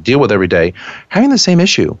deal with every day having the same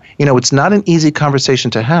issue. It's not an easy conversation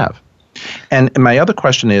to have. And my other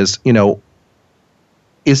question is,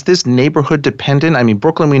 is this neighborhood dependent? I mean,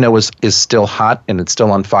 Brooklyn, we know, is still hot and it's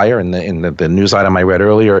still on fire. In the news item I read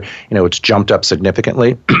earlier, it's jumped up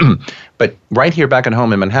significantly. But right here back at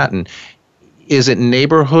home in Manhattan, is it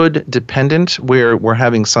neighborhood dependent where we're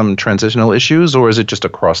having some transitional issues, or is it just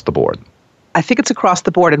across the board? I think it's across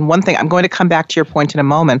the board. And one thing, I'm going to come back to your point in a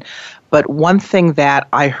moment, but one thing that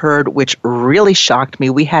I heard which really shocked me,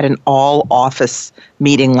 we had an all-office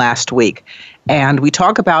meeting last week, and we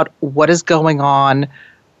talk about what is going on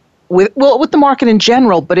with the market in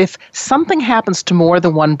general, but if something happens to more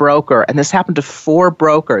than one broker, and this happened to 4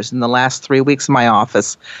 brokers in the last 3 weeks in my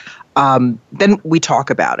office, then we talk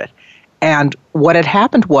about it. And what had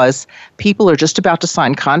happened was people are just about to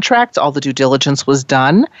sign contracts. All the due diligence was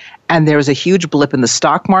done. And there was a huge blip in the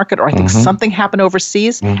stock market, or I think something happened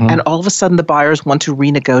overseas. And all of a sudden the buyers want to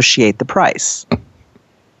renegotiate the price.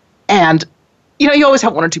 And, you always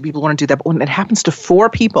have 1 or 2 people want to do that. But when it happens to 4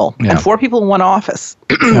 people and 4 people in one office,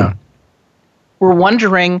 we're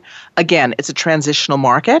wondering, again, it's a transitional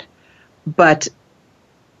market. But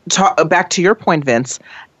back to your point, Vince,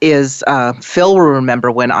 is Phil will remember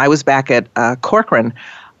when I was back at Corcoran,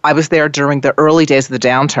 I was there during the early days of the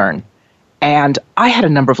downturn. And I had a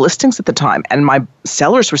number of listings at the time. And my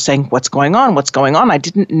sellers were saying, what's going on? What's going on? I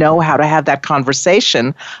didn't know how to have that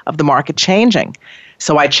conversation of the market changing.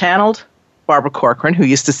 So I channeled Barbara Corcoran, who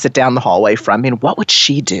used to sit down the hallway from me. And what would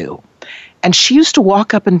she do? And she used to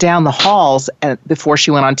walk up and down the halls before she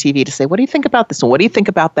went on TV to say, what do you think about this? And what do you think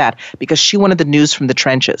about that? Because she wanted the news from the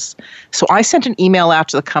trenches. So I sent an email out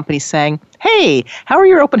to the company saying, hey, how are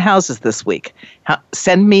your open houses this week?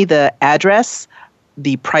 Send me the address,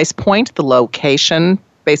 the price point, the location,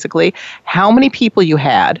 basically, how many people you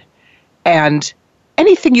had, and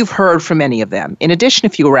anything you've heard from any of them. In addition,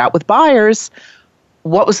 if you were out with buyers,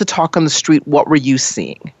 what was the talk on the street? What were you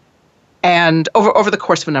seeing? And over the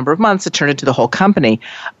course of a number of months, it turned into the whole company.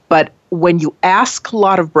 But when you ask a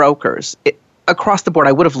lot of brokers across the board,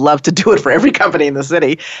 I would have loved to do it for every company in the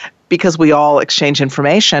city because we all exchange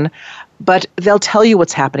information, but they'll tell you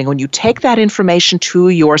what's happening. When you take that information to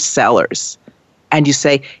your sellers and you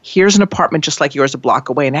say, here's an apartment just like yours a block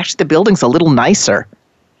away, and actually the building's a little nicer,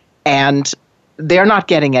 and they're not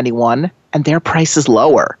getting anyone, and their price is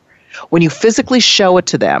lower. When you physically show it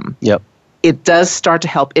to them, it does start to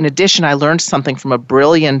help. In addition, I learned something from a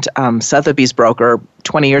brilliant Sotheby's broker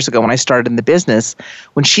 20 years ago when I started in the business.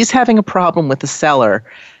 When she's having a problem with the seller,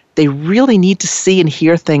 they really need to see and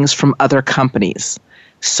hear things from other companies.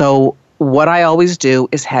 So what I always do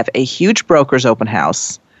is have a huge broker's open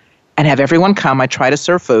house and have everyone come. I try to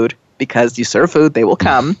serve food because you serve food, they will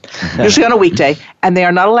come, usually on a weekday, and they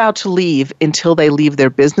are not allowed to leave until they leave their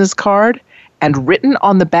business card, and written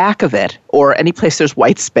on the back of it, or any place there's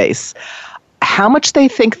white space, how much they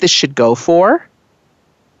think this should go for,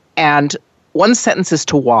 and 1 sentence as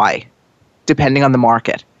to why, depending on the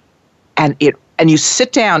market. And you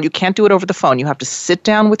sit down, you can't do it over the phone. You have to sit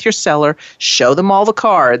down with your seller, show them all the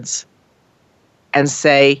cards, and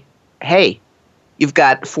say, hey, you've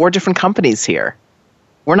got 4 different companies here.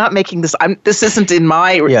 We're not making this. This isn't in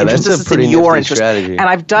my interest. This is in your interest. Strategy. And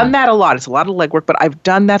I've done that a lot. It's a lot of legwork, but I've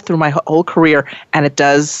done that through my whole career, and it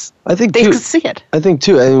does. I think they can see it. I think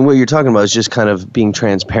too. I mean, what you're talking about is just kind of being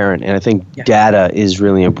transparent, and I think data is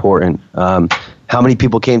really important. How many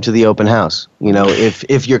people came to the open house?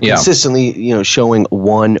 If you're consistently showing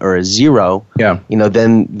 1 or a 0,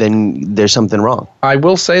 then there's something wrong. I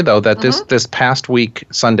will say though that this past week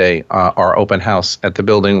Sunday, our open house at the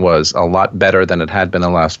building was a lot better than it had been the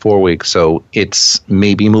last 4 weeks. So it's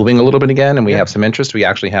maybe moving a little bit again, and we have some interest. We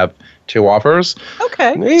actually have 2 offers.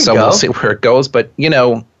 Okay, there you go. We'll see where it goes. But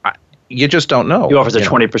you just don't know. The offers are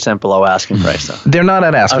 20% below asking price, though. They're not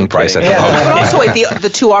at asking price at the moment. But also, wait, the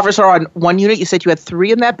 2 offers are on 1 unit. You said you had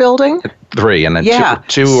 3 in that building? 3, and then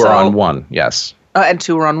two are on 1, yes. And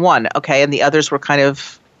 2 are on 1, okay. And the others were kind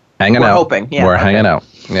of hanging out. Hoping. Yeah, we're hanging out,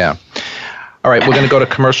 yeah. All right, we're going to go to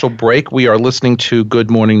commercial break. We are listening to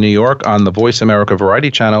Good Morning New York on the Voice America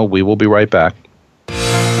Variety Channel. We will be right back.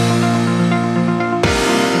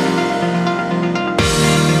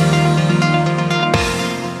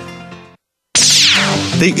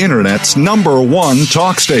 The Internet's #1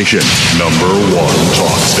 talk station. #1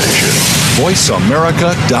 talk station.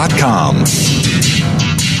 VoiceAmerica.com.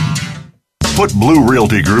 Put Blue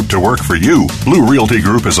Realty Group to work for you. Blue Realty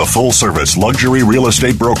Group is a full-service luxury real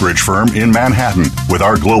estate brokerage firm in Manhattan. With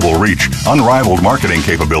our global reach, unrivaled marketing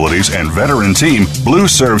capabilities, and veteran team, Blue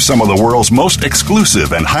serves some of the world's most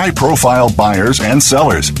exclusive and high-profile buyers and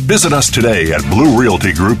sellers. Visit us today at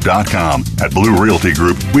BlueRealtyGroup.com. At Blue Realty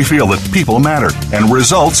Group, we feel that people matter and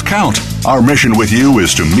results count. Our mission with you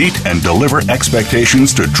is to meet and deliver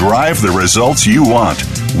expectations to drive the results you want.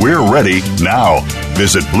 We're ready now.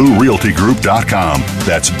 Visit BlueRealtyGroup.com.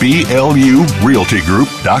 That's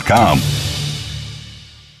BLURealtyGroup.com.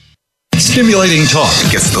 Stimulating talk.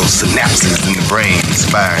 It gets those synapses in the brain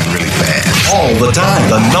firing really fast. All the time.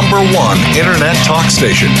 The #1 Internet talk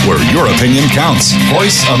station where your opinion counts.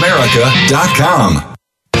 VoiceAmerica.com.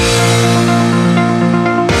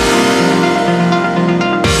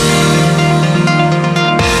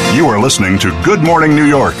 You are listening to Good Morning New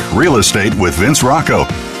York, Real Estate with Vince Rocco.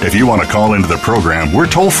 If you want to call into the program, we're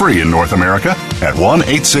toll-free in North America at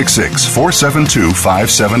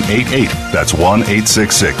 1-866-472-5788. That's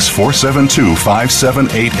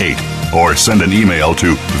 1-866-472-5788. Or send an email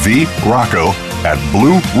to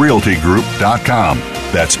vrocco@bluerealtygroup.com.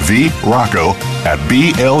 That's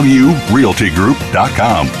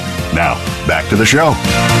vrocco@blurealtygroup.com. Now, back to the show.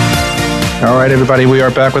 All right, everybody, we are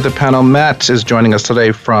back with the panel. Matt is joining us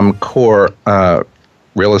today from Core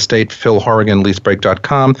Real Estate, Phil Horrigan,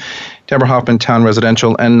 LeaseBreak.com, Deborah Hoffman, Town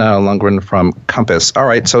Residential, and Lundgren from Compass. All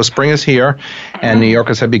right, so spring is here, and New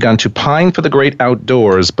Yorkers have begun to pine for the great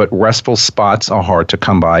outdoors, but restful spots are hard to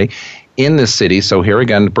come by in this city. So here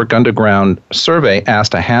again, the Brick Underground survey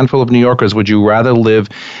asked a handful of New Yorkers, would you rather live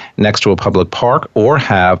next to a public park or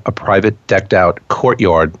have a private decked-out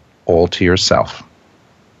courtyard all to yourself?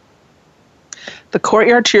 The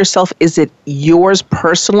courtyard to yourself, is it yours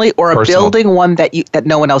personally or a building one that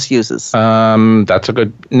no one else uses? That's a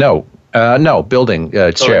good, no, building,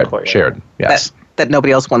 it's shared, yes. That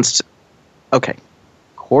nobody else wants to, okay.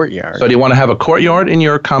 Courtyard. So do you want to have a courtyard in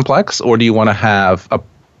your complex, or do you want to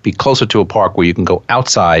be closer to a park where you can go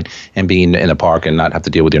outside and be in a park and not have to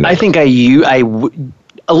deal with your neighbors? I think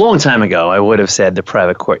a long time ago, I would have said the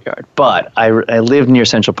private courtyard, but I lived near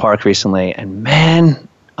Central Park recently, and man,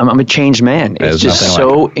 I'm a changed man. It's just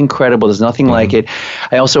so incredible. There's nothing like it.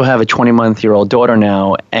 I also have a 20-month-old daughter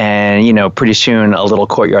now, and, pretty soon a little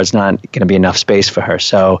courtyard's not going to be enough space for her.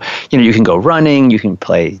 So, you can go running, you can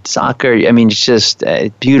play soccer. I mean, it's just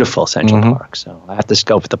beautiful Central Park. So I have to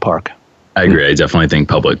scope the park. I agree. I definitely think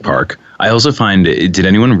public park. I also find, did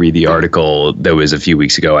anyone read the article that was a few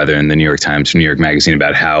weeks ago, either in the New York Times or New York Magazine,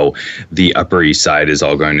 about how the Upper East Side is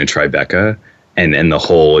all going to Tribeca? And the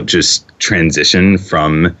whole just transition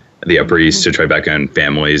from the Upper East to Tribeca and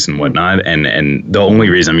families and whatnot. And the only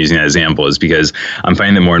reason I'm using that example is because I'm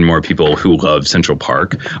finding that more and more people who love Central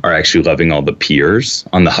Park are actually loving all the piers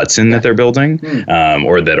on the Hudson that they're building,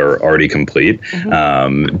 or that are already complete.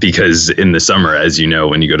 Because in the summer, as you know,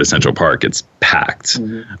 when you go to Central Park, it's packed.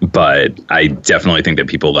 But I definitely think that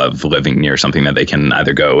people love living near something that they can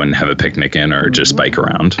either go and have a picnic in or just bike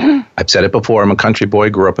around. I've said it before. I'm a country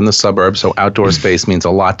boy, grew up in the suburbs, so outdoor space means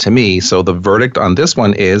a lot to me. So the verdict on this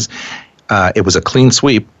one is it was a clean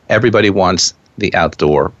sweep. Everybody wants the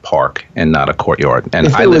outdoor park and not a courtyard. And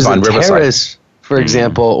if I live on Riverside. Terrace, for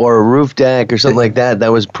example, or a roof deck or something like that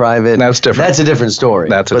was private. That's different. That's a different story.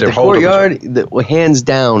 That's a different courtyard, hands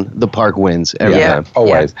down, the park wins every time.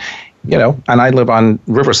 Always. And I live on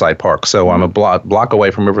Riverside Park, so I'm a block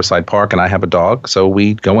away from Riverside Park, and I have a dog, so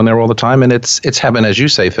we go in there all the time, and it's heaven, as you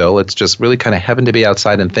say, Phil. It's just really kind of heaven to be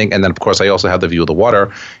outside and think. And then, of course, I also have the view of the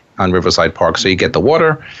water on Riverside Park, so you get the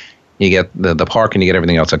water, you get the park, and you get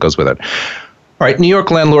everything else that goes with it. All right, New York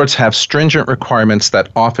landlords have stringent requirements that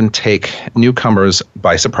often take newcomers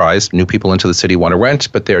by surprise. New people into the city want to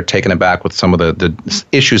rent, but they're taken aback with some of the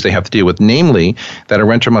issues they have to deal with, namely that a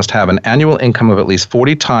renter must have an annual income of at least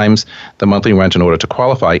 40 times the monthly rent in order to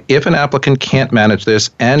qualify. If an applicant can't manage this,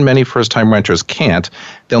 and many first-time renters can't,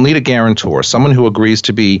 they'll need a guarantor, someone who agrees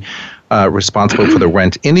to be responsible for the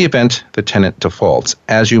rent in the event the tenant defaults.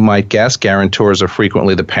 As you might guess, guarantors are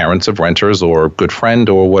frequently the parents of renters or a good friend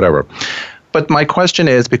or whatever. But my question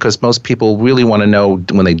is, because most people really want to know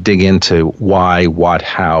when they dig into why, what,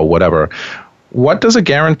 how, whatever, what does a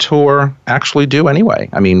guarantor actually do anyway?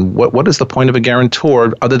 I mean, what is the point of a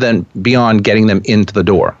guarantor other than beyond getting them into the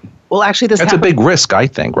door? Well, actually, that's a big risk, I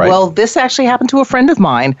think, right? Well, this actually happened to a friend of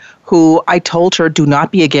mine who I told her, do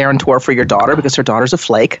not be a guarantor for your daughter because her dauher's a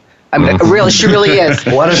flake. I mean, really, she really is.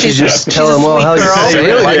 Why don't you just tell them all how you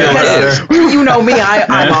really you know me,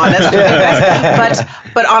 I'm honest.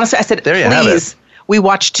 But honestly, I said, please, we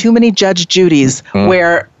watch too many Judge Judys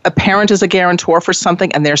where a parent is a guarantor for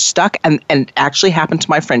something and they're stuck, and actually happened to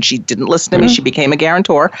my friend. She didn't listen to me. She became a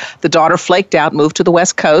guarantor. The daughter flaked out, moved to the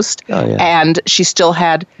West Coast, and she still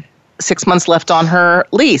had 6 months left on her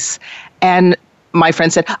lease. And my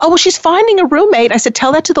friend said, oh, well, she's finding a roommate. I said,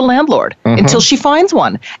 tell that to the landlord until she finds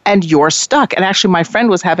one. And you're stuck. And actually, my friend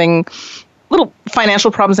was having little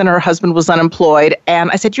financial problems and her husband was unemployed.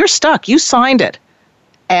 And I said, you're stuck. You signed it.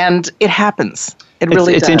 And it happens.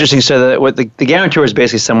 It's interesting. So the guarantor is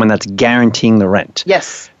basically someone that's guaranteeing the rent.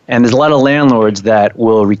 Yes. And there's a lot of landlords that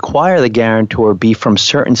will require the guarantor be from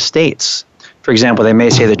certain states. For example, they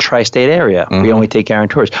may say the tri-state area, we only take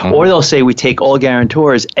guarantors. Or they'll say we take all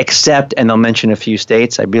guarantors except, and they'll mention a few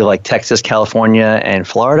states, I'd be like Texas, California, and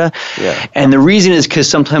Florida. Yeah. And the reason is because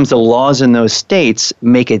sometimes the laws in those states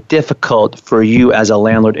make it difficult for you as a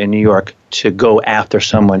landlord in New York to go after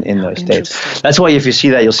someone in those states. That's why if you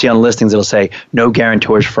see that, you'll see on listings, it'll say no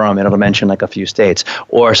guarantors from, and it'll mention like a few states.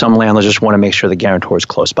 Or some landlords just want to make sure the guarantor is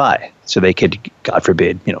close by so they could, God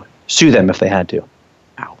forbid, sue them if they had to.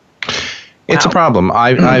 It's a problem.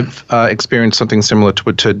 I've experienced something similar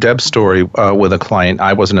to Deb's story with a client.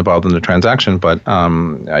 I wasn't involved in the transaction, but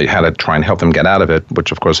I had to try and help him get out of it,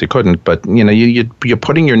 which of course he couldn't. But you're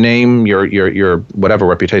putting your name, your whatever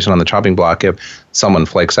reputation on the chopping block if someone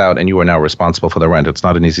flakes out, and you are now responsible for the rent. It's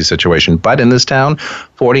not an easy situation. But in this town,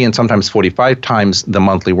 40 and sometimes 45 times the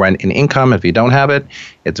monthly rent in income. If you don't have it,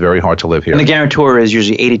 it's very hard to live here. And the guarantor is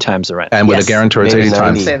usually 80 times the rent. And with a guarantor, it's 80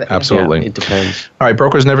 times. Absolutely. Yeah, it depends. All right,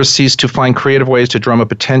 brokers never cease to find creative ways to drum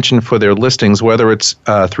up attention for their listings, whether it's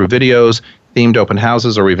through videos, themed open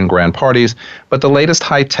houses, or even grand parties. But the latest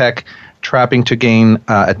high-tech trapping to gain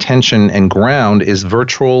attention and ground is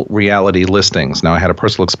virtual reality listings. Now, I had a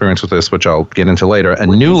personal experience with this, which I'll get into later. A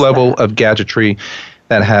new level of gadgetry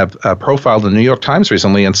that have profiled the New York Times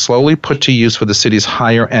recently and slowly put to use for the city's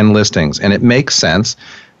higher-end listings. And it makes sense.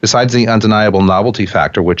 Besides the undeniable novelty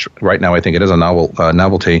factor, which right now I think it is a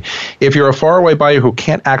novelty, if you're a faraway buyer who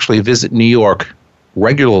can't actually visit New York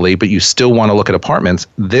regularly, but you still want to look at apartments,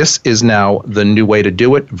 this is now the new way to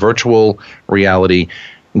do it. Virtual reality,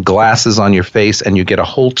 glasses on your face, and you get a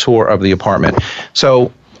whole tour of the apartment.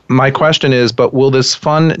 So my question is, but will this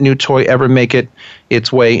fun new toy ever make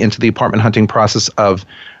its way into the apartment hunting process of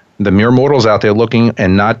the mere mortals out there looking,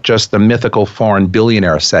 and not just the mythical foreign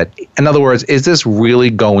billionaire set? In other words, is this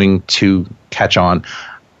really going to catch on?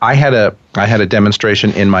 I had a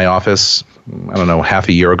demonstration in my office, I don't know, half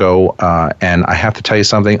a year ago, and I have to tell you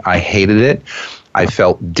something, I hated it. I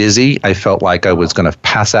felt dizzy. I felt like I was going to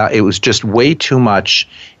pass out. It was just way too much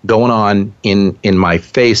going on in my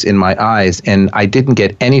face, in my eyes, and I didn't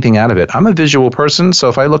get anything out of it. I'm a visual person, so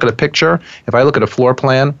if I look at a picture, if I look at a floor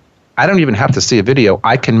plan, I don't even have to see a video.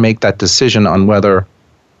 I can make that decision on whether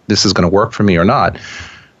this is going to work for me or not.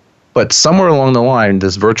 But somewhere along the line,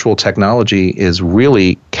 this virtual technology is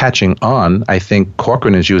really catching on. I think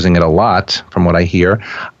Corcoran is using it a lot, from what I hear.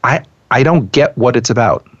 I don't get what it's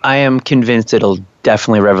about. I am convinced it'll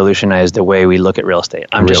definitely revolutionize the way we look at real estate.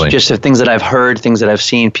 I'm really? just the things that I've heard, things that I've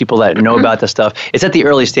seen, people that know about the stuff. It's at the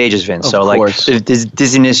early stages, Vince. Of so course. Like the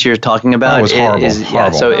dizziness you're talking about, it was horrible.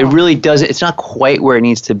 Yeah, so it really does. It's not quite where it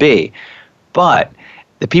needs to be, but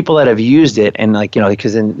the people that have used it, and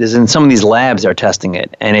because in some of these labs they're testing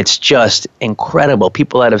it, and it's just incredible.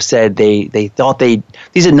 People that have said they thought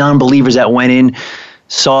these are non-believers that went in,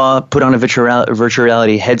 put on a virtual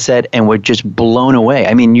reality headset, and were just blown away.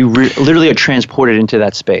 I mean, you literally are transported into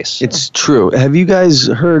that space. It's true. Have you guys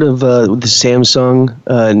heard of the Samsung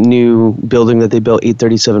new building that they built,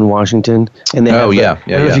 837 Washington? And they I don't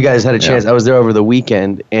know if you guys had a chance. I was there over the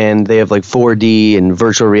weekend, and they have like 4D and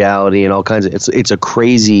virtual reality and all kinds of. It's a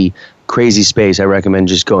crazy space. I recommend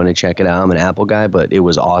just going to check it out. I'm an Apple guy, but it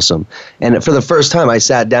was awesome. And for the first time, I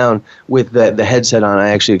sat down with the headset on. I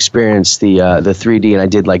actually experienced the 3D, and I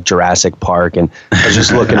did like Jurassic Park, and I was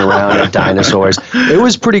just looking around at dinosaurs. It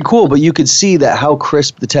was pretty cool, but you could see that how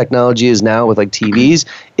crisp the technology is now with like TVs.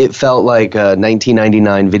 It felt like a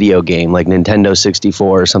 1999 video game, like Nintendo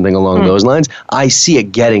 64 or something along those lines. I see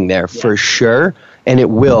it getting there for sure. And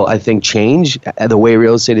it will, I think, change the way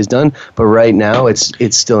real estate is done. But right now, it's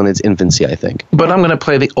still in its infancy, I think. But I'm going to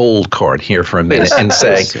play the old card here for a minute and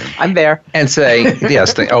say, I'm there. And say,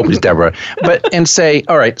 yes, please, Deborah. And say,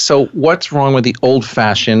 all right, so what's wrong with the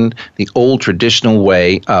old-fashioned, the old traditional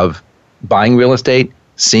way of buying real estate,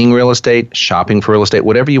 seeing real estate, shopping for real estate,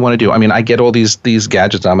 whatever you want to do? I mean, I get all these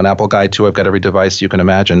gadgets. I'm an Apple guy, too. I've got every device you can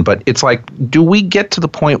imagine. But it's like, do we get to the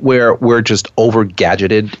point where we're just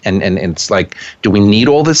over-gadgeted? And it's like, do we need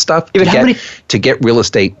all this stuff to get real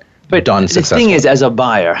estate But done the successfully. thing is, as a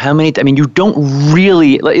buyer, you don't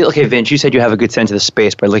really, okay, Vince, you said you have a good sense of the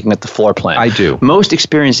space by looking at the floor plan. I do. Most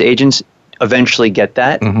experienced agents eventually get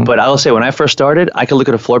that, but I will say when I first started, I could look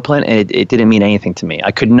at a floor plan and it didn't mean anything to me.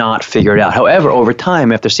 I could not figure it out. However, over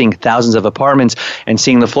time, after seeing thousands of apartments and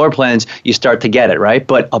seeing the floor plans, you start to get it, right?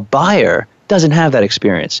 But a buyer doesn't have that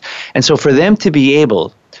experience. And so for them to be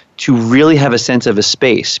able to really have a sense of a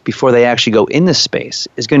space before they actually go in the space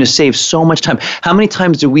is going to save so much time. How many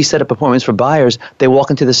times do we set up appointments for buyers? They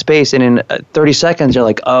walk into the space and in 30 seconds, they're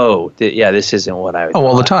like, this isn't what I would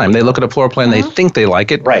all the time. They look at a floor plan, they think they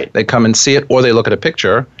like it. Right. They come and see it, or they look at a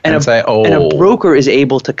picture and say, And a broker is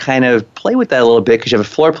able to kind of play with that a little bit because you have a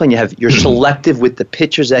floor plan, you're selective with the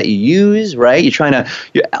pictures that you use, right?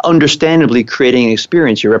 You're understandably creating an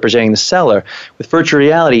experience. You're representing the seller. With virtual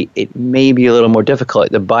reality, it may be a little more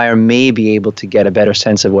difficult. The buyer may be able to get a better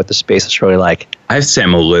sense of what the space is really like. I have to say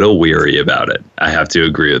I'm a little weary about it. I have to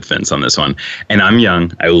agree with Vince on this one. And I'm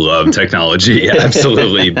young. I love technology,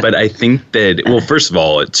 absolutely. But I think that, well, first of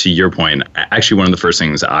all, to your point, actually one of the first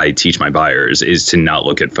things I teach my buyers is to not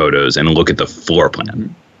look at photos and look at the floor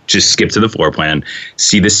plan. Just skip to the floor plan,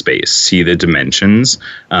 see the space, see the dimensions.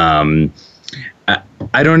 I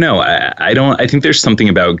don't know. I think there's something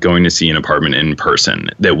about going to see an apartment in person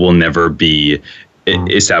that will never be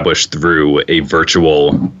established through a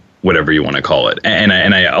virtual, whatever you want to call it. And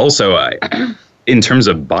I also, in terms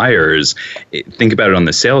of buyers, think about it on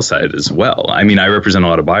the sales side as well. I mean, I represent a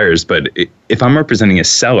lot of buyers, but if I'm representing a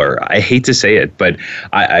seller, I hate to say it, but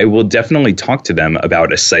I will definitely talk to them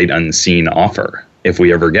about a sight unseen offer if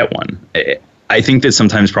we ever get one. I think that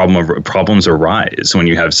sometimes problems arise when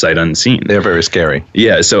you have sight unseen. They're very scary.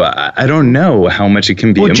 Yeah, so I don't know how much it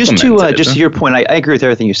can be implemented. Just to your point, I agree with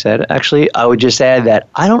everything you said. Actually, I would just add that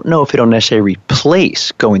I don't know if it'll necessarily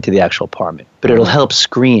replace going to the actual apartment, but it'll help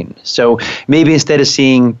screen. So maybe instead of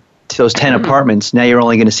seeing those 10 apartments, now you're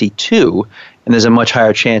only going to see 2, and there's a much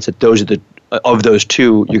higher chance that of those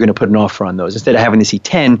 2, you're going to put an offer on those. Instead of having to see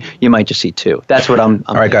 10, you might just see 2. That's what I'm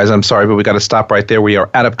all right, guys, I'm sorry, but we got to stop right there. We are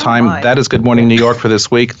out of time. That is Good Morning New York for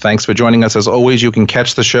this week. Thanks for joining us. As always, you can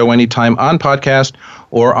catch the show anytime on podcast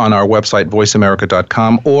or on our website,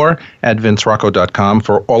 voiceamerica.com, or at vincerocco.com.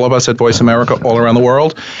 For all of us at Voice America all around the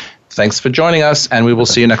world, thanks for joining us, and we will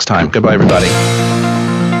see you next time. Goodbye, everybody.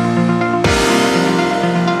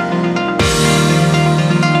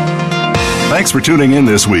 Thanks for tuning in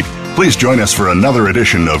this week. Please join us for another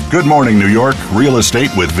edition of Good Morning New York Real Estate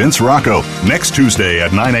with Vince Rocco next Tuesday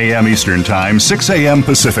at 9 a.m. Eastern Time, 6 a.m.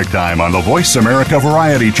 Pacific Time on the Voice America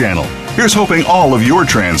Variety Channel. Here's hoping all of your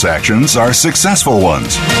transactions are successful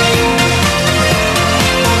ones.